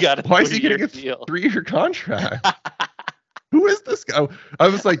 He got a 3-year deal. Why is he getting a 3-year contract? Who is this guy? I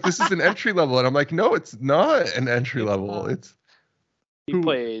was like, this is an entry level, and I'm like, no, it's not an entry level. He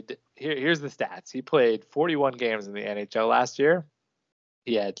played. Here's the stats. He played 41 games in the NHL last year.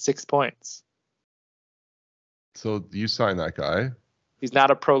 He had 6 points. So you signed that guy? He's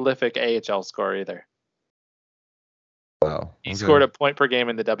not a prolific AHL scorer either. Wow. Okay. He scored a point per game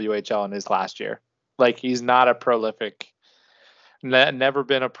in the WHL in his last year. Like, he's not a prolific. Never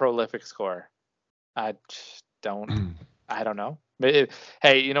been a prolific scorer. I don't know.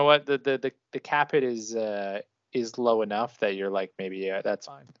 Hey, you know what? The cap hit is low enough that you're like, maybe, yeah, that's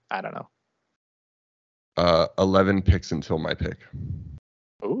fine. I don't know. 11 picks until my pick.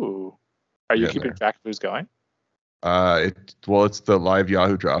 Ooh. Are you keeping track of who's going? It's the live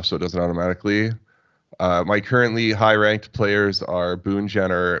Yahoo draft, so it doesn't automatically. My currently high-ranked players are Boone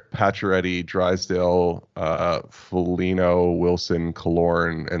Jenner, Pacioretty, Drysdale, Foligno, Wilson,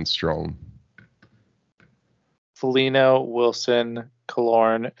 Killorn, and Strome. Foligno, Wilson,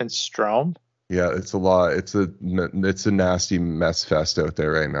 Killorn, and Strome. Yeah, it's a lot. It's a nasty mess fest out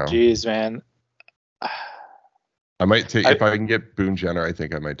there right now. Jeez, man. I might take if I can get Boone Jenner. I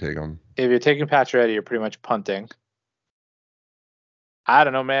think I might take him. If you're taking Pacioretty, you're pretty much punting. I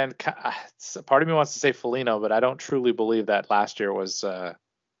don't know, man. Part of me wants to say Foligno, but I don't truly believe that last year was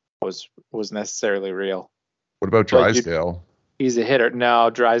necessarily real. What about Drysdale? He's a hitter. No,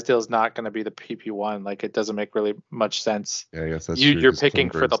 Drysdale's not going to be the PP1. Like, it doesn't make really much sense. Yeah, I guess that's true. You're picking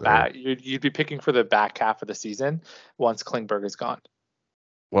for the back. You'd be picking for the back half of the season once Klingberg is gone.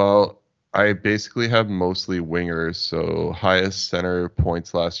 Well, I basically have mostly wingers. So highest center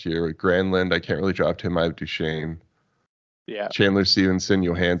points last year with Granlund. I can't really draft him. I have Duchesne. Yeah. Chandler Stevenson,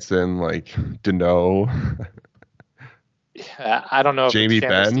 Johansson, like Deneau. Yeah, I don't know if Jamie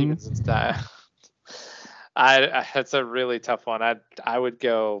Chandler Benn. Stevenson's style. That's a really tough one. I would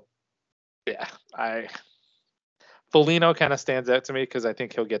go. Yeah, Foligno kind of stands out to me because I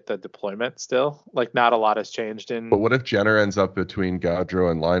think he'll get the deployment still. Like, not a lot has changed in. But what if Jenner ends up between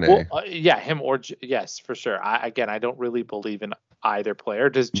Gaudreau and Laine? Well, yeah, him or yes, for sure. I don't really believe in either player.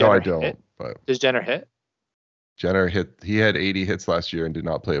 Does Jenner? No, I don't. Hit? But does Jenner hit? Jenner hit. He had 80 hits last year and did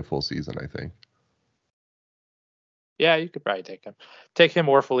not play a full season, I think. Yeah, you could probably take him. Take him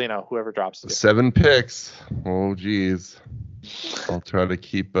or Foligno, whoever drops it. 7 picks. Oh, geez. I'll try to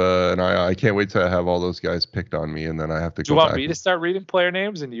keep an eye on. I can't wait to have all those guys picked on me, and then I have to go back. Do you want me to start reading player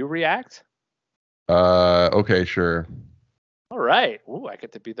names and you react? Okay, sure. All right. Ooh, I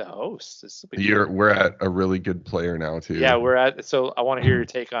get to be the host. We're at a really good player now, too. Yeah, so I want to hear your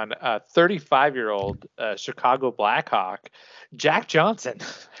take on 35-year-old Chicago Blackhawk, Jack Johnson,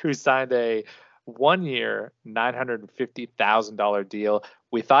 who signed a 1-year, $950,000 deal.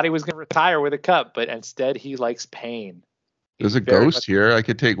 We thought he was going to retire with a cup, but instead he likes pain. There's a ghost here. I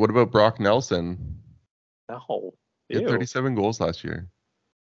could take. What about Brock Nelson? No. He had 37 goals last year.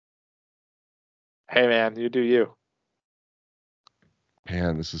 Hey, man, you do you.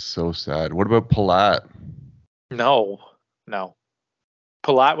 Man, this is so sad. What about Palat? No.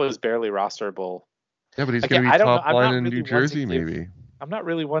 Palat was barely rosterable. Yeah, but he's going to be top line in New Jersey, maybe. I'm not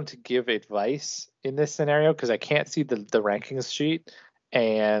really one to give advice in this scenario because I can't see the rankings sheet,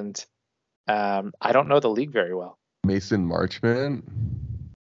 and I don't know the league very well. Mason Marchment.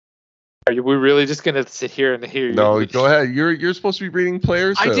 Are we really just gonna sit here and hear? No, go ahead. You're supposed to be reading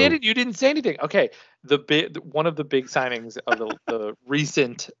players. I did it. You didn't say anything. Okay, one of the big signings of the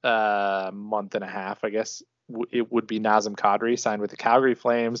recent month and a half, I guess, it would be Nazem Kadri, signed with the Calgary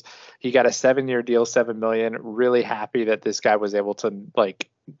Flames. He got a 7-year deal, $7 million. Really happy that this guy was able to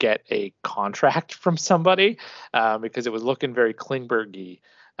get a contract from somebody because it was looking very Klingberg-y.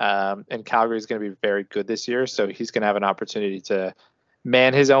 And Calgary is going to be very good this year, so he's going to have an opportunity to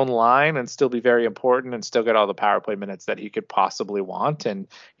man his own line and still be very important and still get all the power play minutes that he could possibly want. And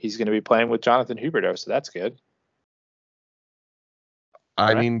he's going to be playing with Jonathan Huberdeau, so that's good.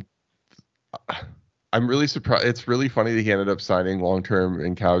 I mean, I'm really surprised. It's really funny that he ended up signing long-term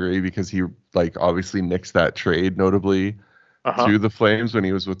in Calgary because he obviously nixed that trade notably to the Flames when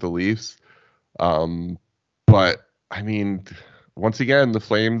he was with the Leafs. But I mean, once again, the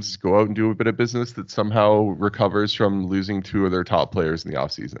Flames go out and do a bit of business that somehow recovers from losing 2 of their top players in the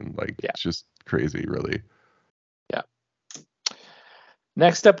offseason. It's just crazy, really. Yeah.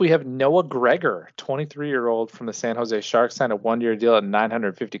 Next up, we have Noah Gregor, 23-year-old from the San Jose Sharks, signed a one-year deal at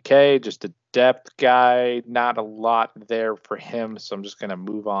 $950K. Just a depth guy, not a lot there for him. So I'm just going to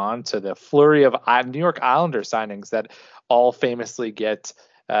move on to the flurry of New York Islanders signings that all famously get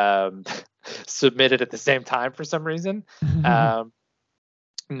submitted at the same time for some reason.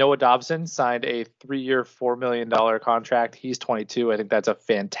 Noah Dobson signed a 3-year, $4 million contract. He's 22. I think that's a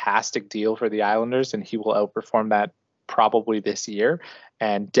fantastic deal for the Islanders, and he will outperform that probably this year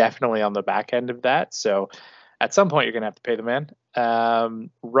and definitely on the back end of that. So at some point you're going to have to pay the man.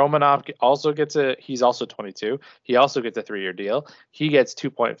 Romanov also he's also 22. He also gets a 3-year deal. He gets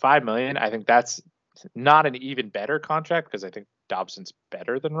 $2.5 million. I think that's not an even better contract because I think Dobson's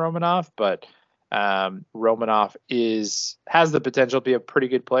better than Romanov, but Romanov has the potential to be a pretty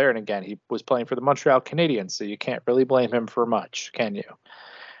good player. And again, he was playing for the Montreal Canadiens, so you can't really blame him for much, can you?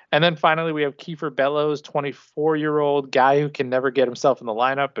 And then finally, we have Kiefer Bellows, 24-year-old guy who can never get himself in the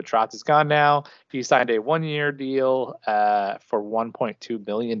lineup, but Trotz is gone now. He signed a 1-year deal for $1.2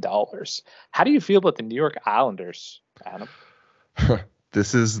 million. How do you feel about the New York Islanders, Adam?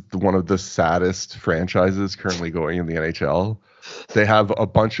 This is one of the saddest franchises currently going in the NHL. They have a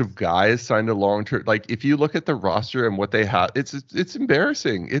bunch of guys signed to long-term. Like, if you look at the roster and what they have, it's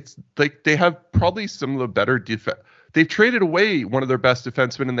embarrassing. It's like they have probably some of the better defense. They've traded away one of their best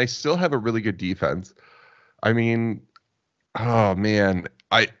defensemen, and they still have a really good defense. I mean, oh man,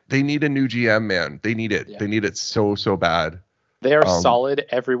 they need a new GM, man. They need it. Yeah. They need it so bad. They are solid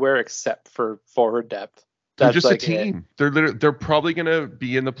everywhere except for forward depth. They're just like a team. They're probably gonna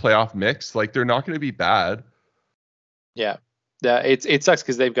be in the playoff mix. Like, they're not gonna be bad. Yeah, it sucks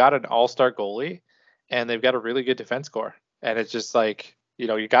because they've got an all-star goalie and they've got a really good defense core, and it's just like,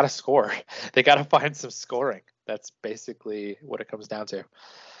 you got to score. They got to find some scoring. That's basically what it comes down to.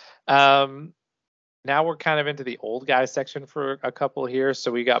 Now we're kind of into the old guys section for a couple here.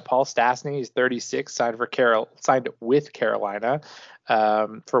 So we got Paul Stastny. He's 36, signed with Carolina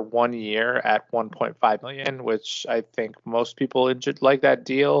for 1 year at $1.5 million, which I think most people like that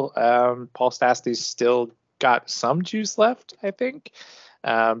deal. Paul Stastny's still got some juice left, I think.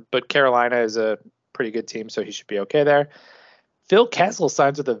 But Carolina is a pretty good team, so he should be okay there. Phil Kessel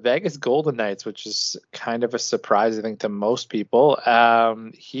signs with the Vegas Golden Knights, which is kind of a surprise, I think, to most people.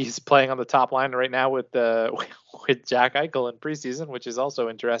 He's playing on the top line right now with Jack Eichel in preseason, which is also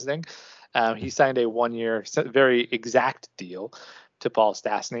interesting. He signed a 1-year, very exact deal to Paul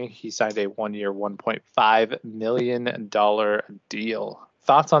Stastny. He signed a 1-year, $1.5 million deal.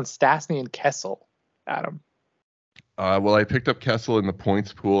 Thoughts on Stastny and Kessel, Adam? Well, I picked up Kessel in the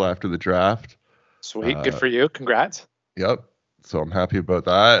points pool after the draft. Sweet. Good for you. Congrats. Yep. So I'm happy about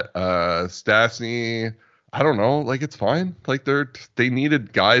that. Stastny, I don't know. Like, it's fine. Like, they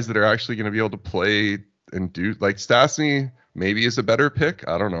needed guys that are actually going to be able to play and do. Like, Stastny maybe is a better pick.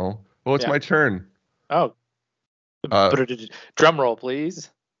 I don't know. Well, it's my turn. Oh. Drum roll,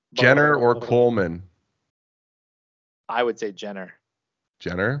 please. Jenner or Coleman? I would say Jenner.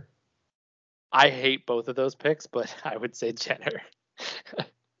 Jenner? I hate both of those picks, but I would say Jenner.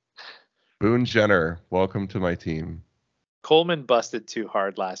 Boone Jenner, welcome to my team. Coleman busted too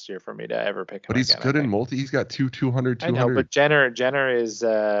hard last year for me to ever pick him. But he's good in multi. He's got 200. I know, but Jenner is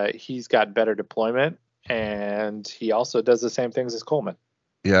he's got better deployment, and he also does the same things as Coleman.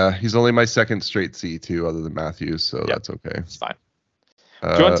 Yeah, he's only my second straight C too, other than Matthews, so that's okay. It's fine. Do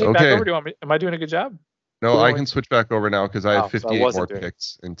you want to take back over? Am I doing a good job? No, I can switch back over now because I have 58 more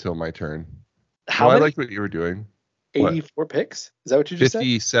picks until my turn. I like what you were doing. 84 picks? Is that what you just said?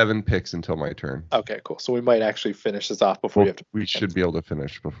 57 picks until my turn. Okay, cool. So we might actually finish this off before we have to. We should be able to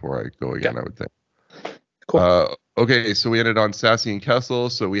finish before I go again, I would think. Cool. Okay, so we ended on Stastny and Kessel.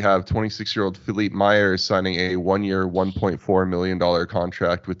 So we have 26-year-old Philippe Myers signing a 1-year, $1.4 million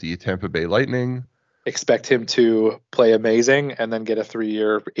contract with the Tampa Bay Lightning. Expect him to play amazing and then get a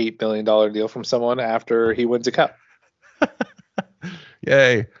 3-year, $8 million deal from someone after he wins a cup.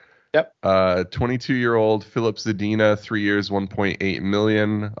 Yay. Yep. 22-year-old Philip Zadina, 3 years, $1.8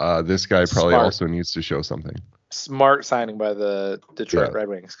 million. This guy probably also needs to show something. Smart signing by the Detroit Red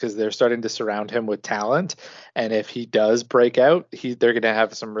Wings because they're starting to surround him with talent, and if he does break out, they're going to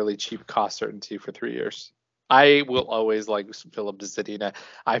have some really cheap cost certainty for 3 years. I will always like Philip Zadina.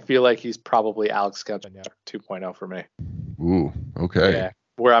 I feel like he's probably Alex Galchenyuk 2.0 for me. Ooh, okay. Yeah,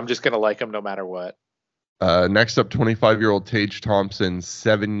 where I'm just going to like him no matter what. Next up, 25-year-old Tage Thompson,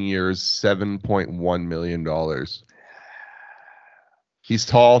 7 years, $7.1 million. He's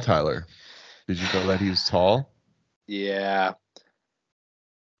tall, Tyler. Did you know that he was tall? Yeah.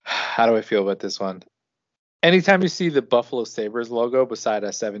 How do I feel about this one? Anytime you see the Buffalo Sabres logo beside a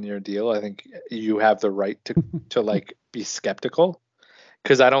 7-year deal, I think you have the right to like be skeptical.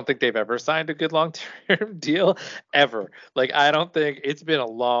 because I don't think they've ever signed a good long-term deal ever. Like, I don't think it's been a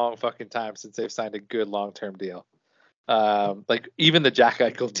long fucking time since they've signed a good long-term deal. Like even the Jack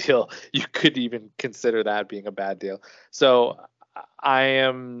Eichel deal, you could even consider that being a bad deal. So I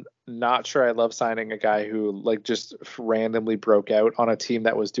am not sure I love signing a guy who like just randomly broke out on a team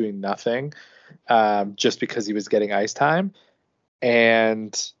that was doing nothing, just because he was getting ice time.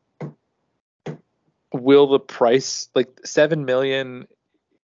 And will the price, like $7 million,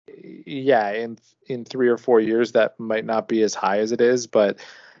 yeah, in 3 or 4 years that might not be as high as it is, but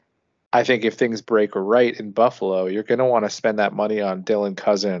I think if things break right in Buffalo, you're going to want to spend that money on Dylan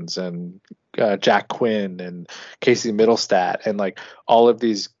Cousins and Jack Quinn and Casey Middlestat and like all of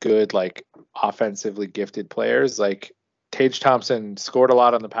these good, like offensively gifted players. Like Tage Thompson scored a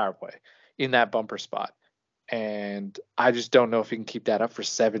lot on the power play in that bumper spot. And I just don't know if he can keep that up for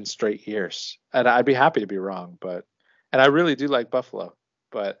 7 straight years. And I'd be happy to be wrong, and I really do like Buffalo,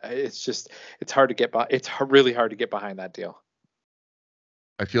 but it's hard to get by. It's really hard to get behind that deal.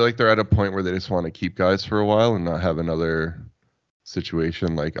 I feel like they're at a point where they just want to keep guys for a while and not have another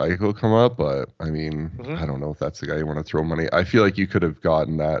situation like Eichel come up. But I mean, I don't know if that's the guy you want to throw money. I feel like you could have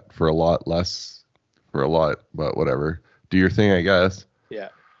gotten that for a lot less, but whatever. Do your thing, I guess. Yeah.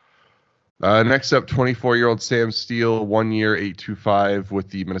 Next up, 24-year-old Sam Steele, 1 year, $825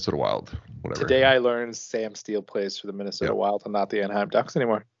 with the Minnesota Wild. Whatever. Today I learned Sam Steele plays for the Minnesota Wild and not the Anaheim Ducks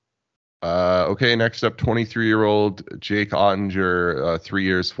anymore. Okay, next up, 23-year-old Jake Ottinger, 3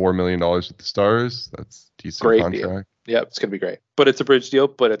 years, $4 million with the Stars. That's a decent great contract. Deal. Yep, it's gonna be great. But it's a bridge deal,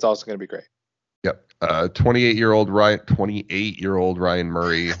 but it's also gonna be great. Yep. 28-year-old Ryan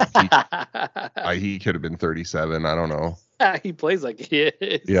Murray. He could have been 37. I don't know. He plays like he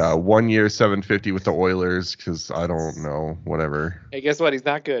is. Yeah, 1 year, $750 with the Oilers because I don't know, whatever. Hey, guess what? He's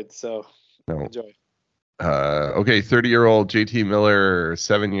not good, so no. Enjoy. Okay, 30-year-old JT Miller,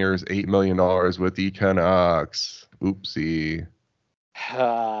 7 years, $8 million with the Canucks. Oopsie.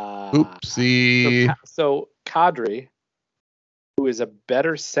 Oopsie. So Kadri, who is a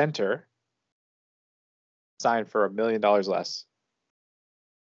better center, signed for $1 million less.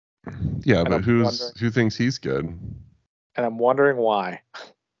 Yeah, but who thinks he's good? And I'm wondering why.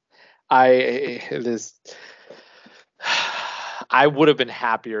 I would have been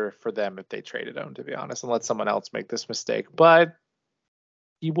happier for them if they traded him, to be honest, and let someone else make this mistake. But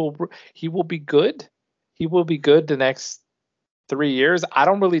he will be good. He will be good the next 3 years. I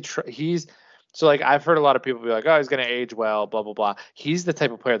don't really so like I've heard a lot of people be like, oh, he's going to age well, blah blah blah. He's the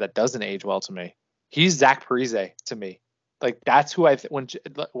type of player that doesn't age well to me. He's Zach Parise to me. Like that's who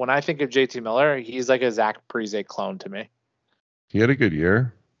when I think of JT Miller, he's like a Zach Parise clone to me. He had a good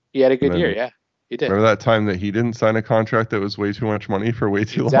year. He had a good year, yeah. He did. Remember that time that he didn't sign a contract that was way too much money for way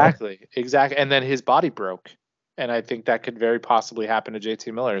too long? Exactly. And then his body broke. And I think that could very possibly happen to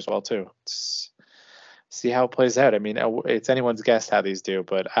JT Miller as well, too. See how it plays out. I mean, it's anyone's guess how these do,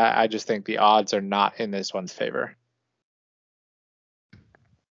 but I just think the odds are not in this one's favor.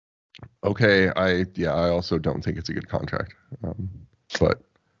 Okay, I also don't think it's a good contract. But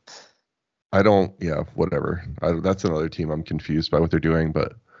I don't, whatever. That's another team I'm confused by what they're doing,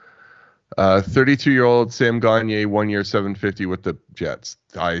 but 32-year-old Sam Gagner, 1 year, $750 with the Jets.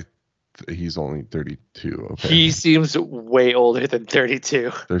 He's only 32. Okay. He seems way older than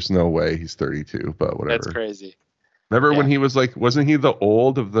 32. There's no way he's 32, but whatever. That's crazy. Remember when he was like, wasn't he the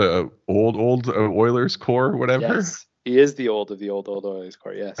old of the old Oilers core, whatever? Yes, he is the old of the old Oilers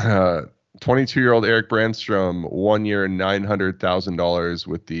core, yes. 22-year-old Eric Brandstrom, 1 year, $900,000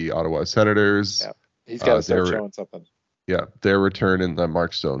 with the Ottawa Senators. Yeah, he's got to start showing something. Yeah, their return in the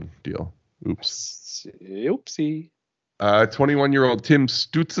Mark Stone deal. Oopsie. 21-year-old Tim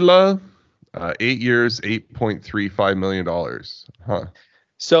Stützle, 8 years, $8.35 million. Huh.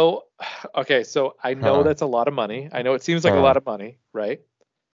 So I know that's a lot of money. I know it seems like a lot of money, right?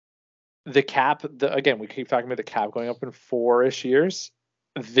 The cap, again, we keep talking about the cap going up in 4-ish years.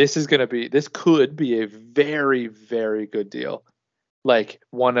 This could be a very, very good deal. Like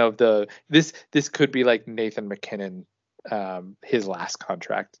this could be like Nathan McKinnon, his last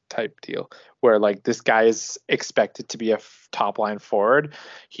contract type deal, where like this guy is expected to be a top line forward.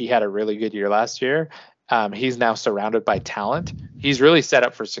 He had a really good year last year. He's now surrounded by talent. He's really set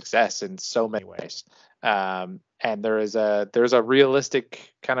up for success in so many ways. And there's a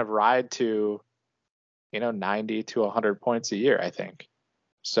realistic kind of ride to, 90 to 100 points a year, I think.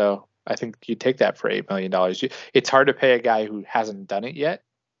 So I think you take that for $8 million. It's hard to pay a guy who hasn't done it yet,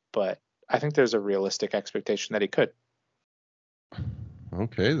 but I think there's a realistic expectation that he could.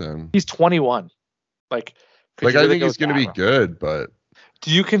 Okay, then. He's 21. I think he's going to be good, but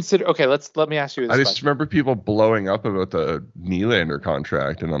Do you consider? Okay, let me ask you this. I just question. remember people blowing up about the Nylander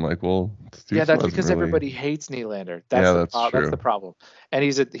contract, and I'm like, well, yeah, that's because everybody hates Nylander. That's true. That's the problem. And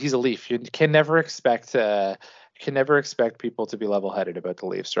he's a Leaf. You can never expect people to be level-headed about the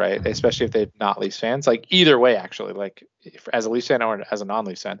Leafs, right? Especially if they're not Leafs fans. Like either way, actually, like as a Leafs fan or as a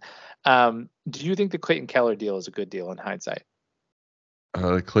non-Leafs fan. Do you think the Clayton Keller deal is a good deal in hindsight?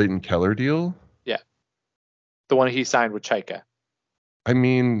 The Clayton Keller deal? Yeah, the one he signed with Chaika. I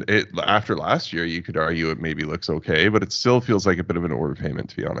mean, after last year, you could argue it maybe looks okay, but it still feels like a bit of an overpayment,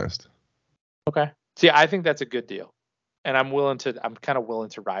 to be honest. Okay. See, I think that's a good deal, and I'm kind of willing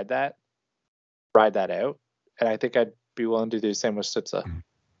to ride that out, and I think I'd be willing to do the same with Stützle.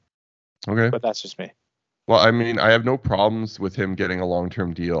 Okay. But that's just me. Well, I mean, I have no problems with him getting a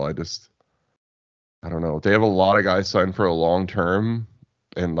long-term deal. I don't know. They have a lot of guys signed for a long term.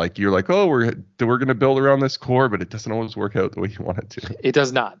 And like you're like, oh, we're gonna build around this core, but it doesn't always work out the way you want it to. It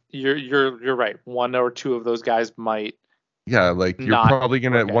does not. You're right. One or two of those guys might. Yeah, like you're probably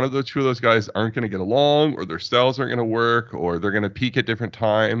gonna one of the two of those guys aren't gonna get along, or their styles aren't gonna work, or they're gonna peak at different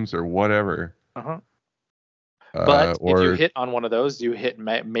times, or whatever. But if you hit on one of those, you hit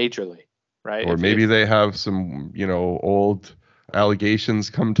majorly, right? Or maybe they have some, old allegations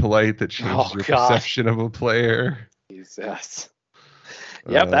come to light that changes your perception of a player. Jesus.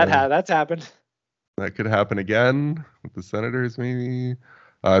 Yep, that's happened. That could happen again with the Senators, maybe.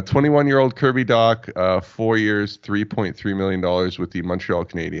 21-year-old Kirby Dach, 4 years, $3.3 million with the Montreal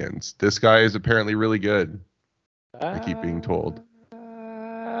Canadiens. This guy is apparently really good. I keep being told.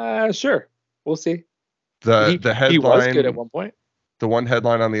 Sure, we'll see. The headline. He was good at one point. The one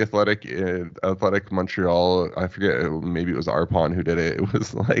headline on the Athletic Montreal, I forget, maybe it was Arpon who did it. It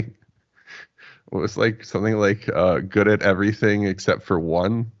was like something like good at everything except for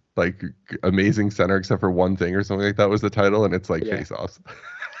one, like amazing center except for one thing or something like that was the title, and it's like face-offs.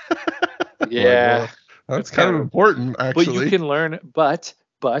 Yeah, like, well, that's kind of important, actually. But you can learn, but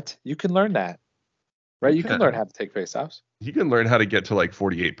you can learn that, right? You can learn how to take face-offs. You can learn how to get to like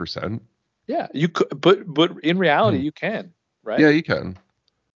 48%. Yeah, you could, but in reality, you can, right? Yeah, you can.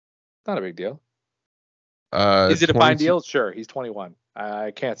 Not a big deal. Is it a fine deal? Sure. He's 21.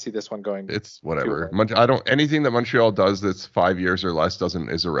 I can't see this one going. It's whatever. Anything that Montreal does that's 5 years or less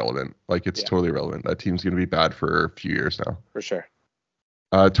is irrelevant. Like it's totally irrelevant. That team's going to be bad for a few years now. For sure.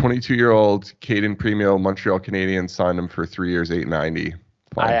 22-year-old Caden Primo, Montreal Canadiens signed him for 3 years, $890.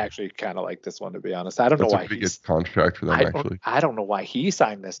 Fine. I actually kind of like this one, to be honest. I don't know why. That's a pretty good contract for them, actually. I don't know why he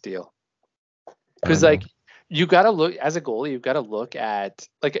signed this deal. Because you got to look as a goalie. You've got to look at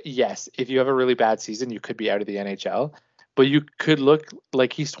yes, if you have a really bad season, you could be out of the NHL. But you could look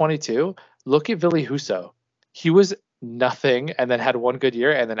like he's 22. Look at Ville Husso. He was nothing and then had one good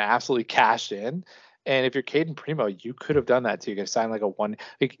year and then absolutely cashed in. And if you're Caden Primo, you could have done that too. You could sign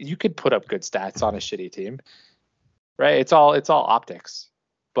you could put up good stats on a shitty team, right? It's all optics.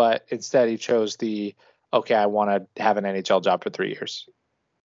 But instead, he chose I want to have an NHL job for 3 years.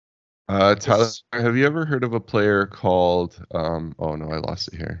 Tyler, have you ever heard of a player called oh no, I lost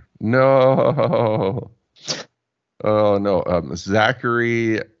it here. No. Oh no,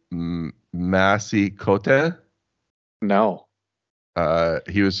 Zachary Massey-Cote? No.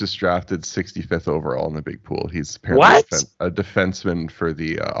 He was just drafted 65th overall in the big pool. He's apparently a defenseman for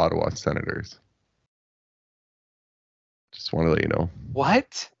the Ottawa Senators. Just want to let you know.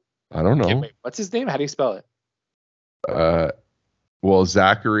 What? I don't know. Wait, what's his name? How do you spell it? Well,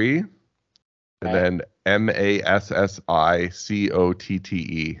 Zachary, and then Massicotte.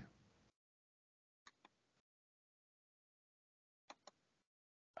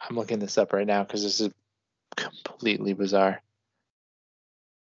 I'm looking this up right now because this is completely bizarre.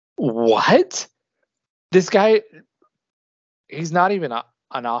 What? This guy, he's not even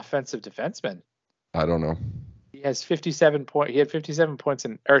an offensive defenseman. I don't know. He has 57 points. He had 57 points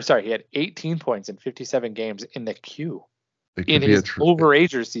he had 18 points in 57 games in the queue. In his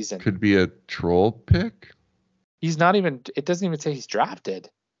overager season. Could be a troll pick. He's not even. It doesn't even say he's drafted.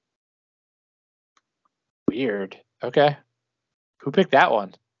 Weird. Okay. Who picked that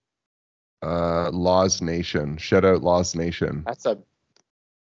one? Laws Nation. Shout out Laws Nation. That's a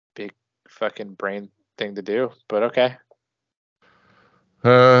big fucking brain thing to do, but okay.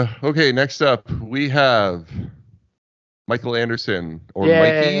 Okay, next up we have Michael Anderson or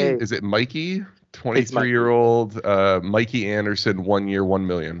Mikey. Is it Mikey? 23-year-old Mikey Anderson, 1 year, $1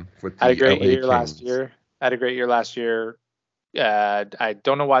 million. Had a great year last year. I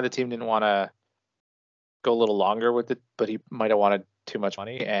don't know why the team didn't want to go a little longer with it, but he might have wanted too much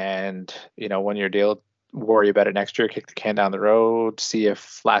money. And 1 year deal. Worry about it next year. Kick the can down the road. See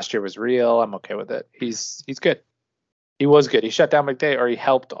if last year was real. I'm okay with it. He's good. He was good. He shut down McDavid, or he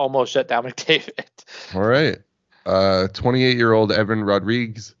helped almost shut down McDavid. All right. 28-year-old Evan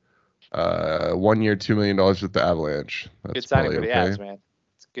Rodrigues, 1 year, $2 million with the Avalanche. That's good signing for the Avs, man.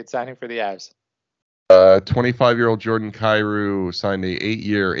 It's a good signing for the Avs. 25-year-old Jordan Kyrou signed a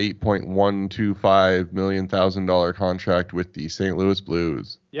 8-year, $8.125 million contract with the St. Louis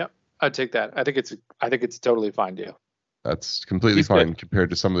Blues. Yep, I'd take that. I think it's a totally fine deal. That's completely fine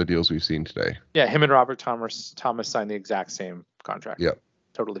compared to some of the deals we've seen today. Yeah, him and Robert Thomas signed the exact same contract. Yep.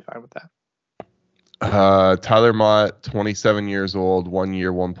 Totally fine with that. Tyler Mott, 27 years old, 1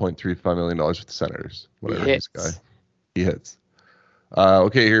 year, $1.35 million with the Senators. Whatever this guy. He hits.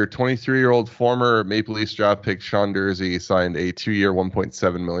 Okay, here, 23-year-old former Maple Leafs draft pick Sean Durzi signed a 2-year,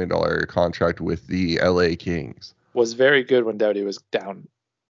 $1.7 million contract with the LA Kings. Was very good when Doughty was down.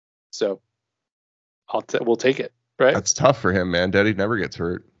 So we'll take it, right? That's tough for him, man. Doughty never gets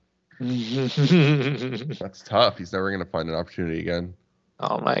hurt. That's tough. He's never going to find an opportunity again.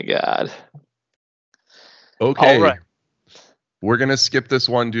 Oh, my God. Okay. All right. We're going to skip this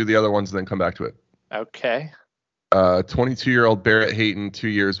one, do the other ones, and then come back to it. Okay. 22-year-old Barrett Hayton, 2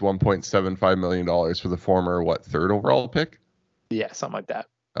 years, $1.75 million for the former, third overall pick? Yeah, something like that.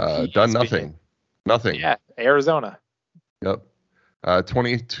 Done nothing. Nothing. Yeah, Arizona. Yep.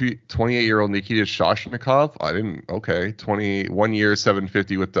 28-year-old Nikita Shoshnikov. Okay. 21 year,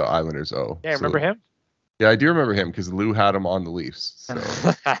 $750 with the Islanders. Oh. Yeah, remember him? Yeah, I do remember him because Lou had him on the Leafs. So.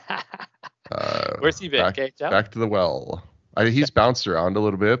 Where's he been? Back to the well. He's bounced around a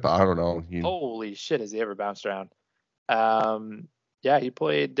little bit, but I don't know. Holy shit, has he ever bounced around? Yeah, he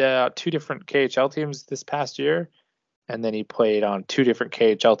played 2 different KHL teams this past year, and then he played on 2 different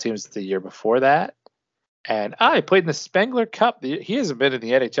KHL teams the year before that. And he played in the Spengler Cup. He hasn't been in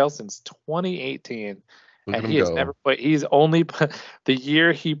the NHL since 2018. And he has never played. He's only the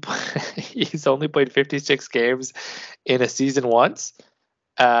year he's only played 56 games in a season once.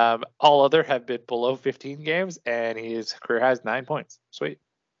 All other have been below 15 games, and his career has 9 points. Sweet.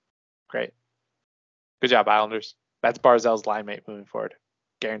 Great. Good job, Islanders. That's Barzell's line mate moving forward.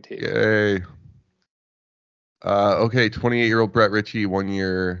 Guaranteed. Yay. Okay, 28-year-old Brett Ritchie, 1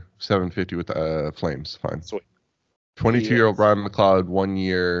 year, $750 with the Flames. Fine. Sweet. 22-year-old Brian McLeod, 1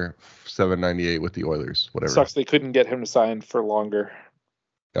 year, $798 with the Oilers. Whatever. Sucks they couldn't get him to sign for longer.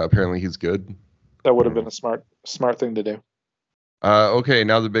 Apparently he's good. That would have been a smart thing to do. Okay,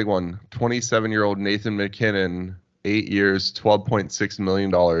 now the big one. 27-year-old Nathan McKinnon, 8 years, $12.6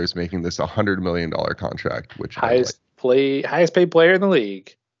 million, making this a $100 million contract, which highest paid player in the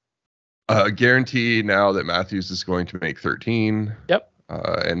league. Guarantee now that Matthews is going to make 13. Yep.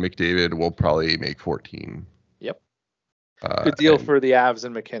 And McDavid will probably make 14. Yep. Good deal for the Avs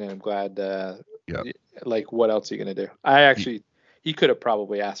and McKinnon. I'm glad. Yep. Like, what else are you going to do? He could have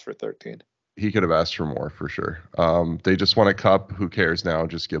probably asked for 13. He could have asked for more for sure. They just won a cup. Who cares now?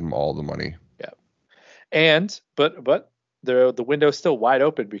 Just give them all the money. Yeah. But the window's still wide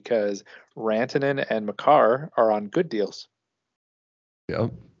open because Rantanen and Makar are on good deals.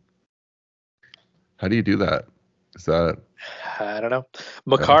 Yep. How do you do that? Is that? I don't know.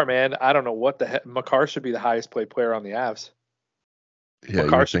 Makar, man, I don't know what the heck. Makar should be the highest paid player on the Avs. Yeah,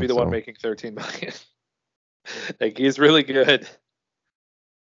 Makar should be the one making $13 million. Like, he's really good.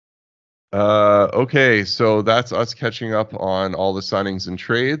 Okay, so that's us catching up on all the signings and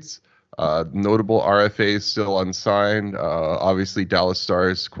trades. Notable RFAs still unsigned. Obviously, Dallas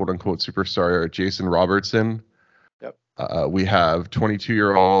Stars quote-unquote superstar Jason Robertson. Yep. We have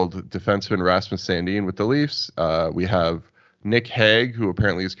 22-year-old defenseman Rasmus Sandin with the Leafs. We have Nick Hague, who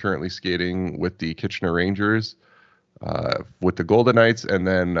apparently is currently skating with the Kitchener Rangers, with the Golden Knights, and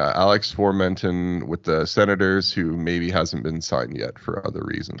then Alex Formenton with the Senators, who maybe hasn't been signed yet for other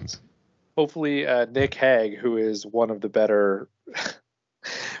reasons. Hopefully, Nick Hague, who is one of the better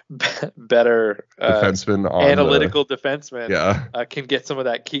defensemen, analytical defensemen, can get some of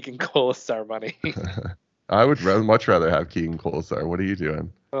that Keegan Colasar money. I would much rather have Keegan Colasar. What are you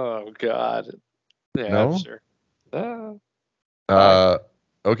doing? Oh God. Yeah, no? I'm sure.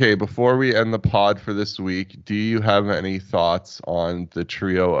 Okay, before we end the pod for this week, do you have any thoughts on the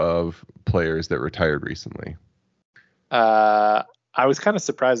trio of players that retired recently? I was kind of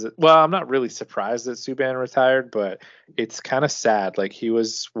surprised I'm not really surprised that Subban retired, but it's kind of sad. Like, he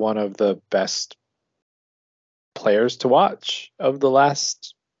was one of the best players to watch of the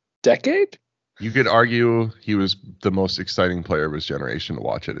last decade. You could argue he was the most exciting player of his generation to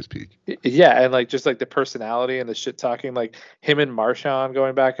watch at his peak. Yeah, and like just like the personality and the shit talking, like him and Marchand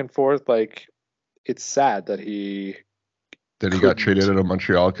going back and forth, like it's sad that he got traded out of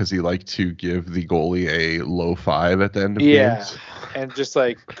Montreal because he liked to give the goalie a low 5 at the end of games. And just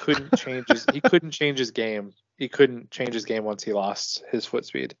like couldn't change his game. he couldn't change his game once he lost his foot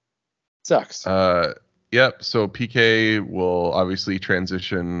speed. Sucks. Yep. So PK will obviously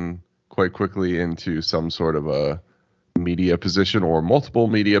transition quite quickly into some sort of a media position or multiple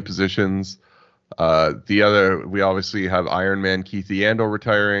media positions. We obviously have Iron Man Keith Yandel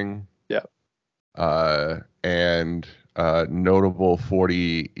retiring. Yeah. And notable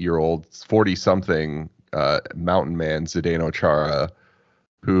 40-something mountain man Zdeno Chara,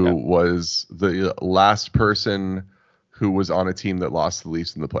 who was the last person who was on a team that lost the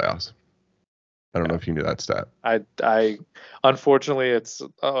Leafs in the playoffs. I don't know if you knew that stat. I unfortunately, it's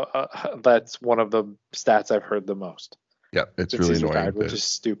that's one of the stats I've heard the most. Yeah, it's really annoying. Retired, which is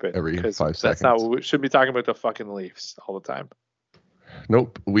stupid. Every 5 seconds. That's not what we should be talking about, the fucking Leafs all the time.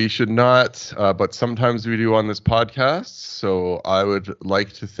 Nope, we should not. But sometimes we do on this podcast. So I would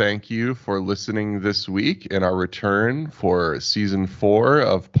like to thank you for listening this week in our return for season 4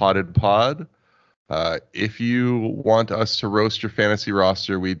 of Potted Pod. If you want us to roast your fantasy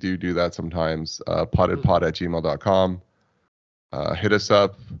roster, we do that sometimes. Pottedpod@gmail.com. Hit us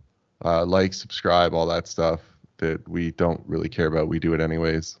up, like, subscribe, all that stuff that we don't really care about. We do it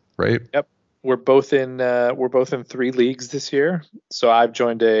anyways, right? Yep. We're both in 3 leagues this year. So I've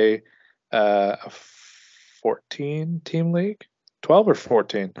joined a 14 team league, 12 or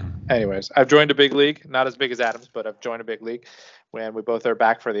 14. Anyways, I've joined a big league, not as big as Adam's, but I've joined a big league. When we both are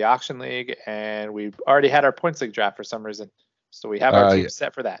back for the auction league, and we've already had our points league draft for some reason, so we have our team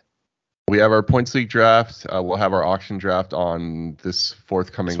set for that. We have our points league draft. We'll have our auction draft on this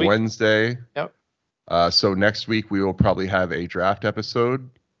forthcoming Wednesday. Yep. So next week we will probably have a draft episode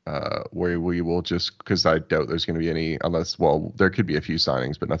where we will just, because I doubt there's going to be any, unless, well, there could be a few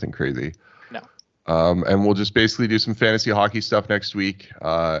signings, but nothing crazy. No. And we'll just basically do some fantasy hockey stuff next week,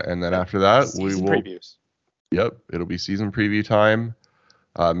 and then after that season previews. Yep, it'll be season preview time.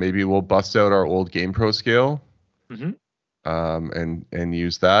 Maybe we'll bust out our old Game Pro scale, and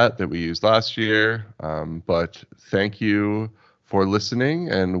use that we used last year. But thank you for listening,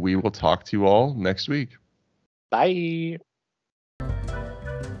 and we will talk to you all next week. Bye.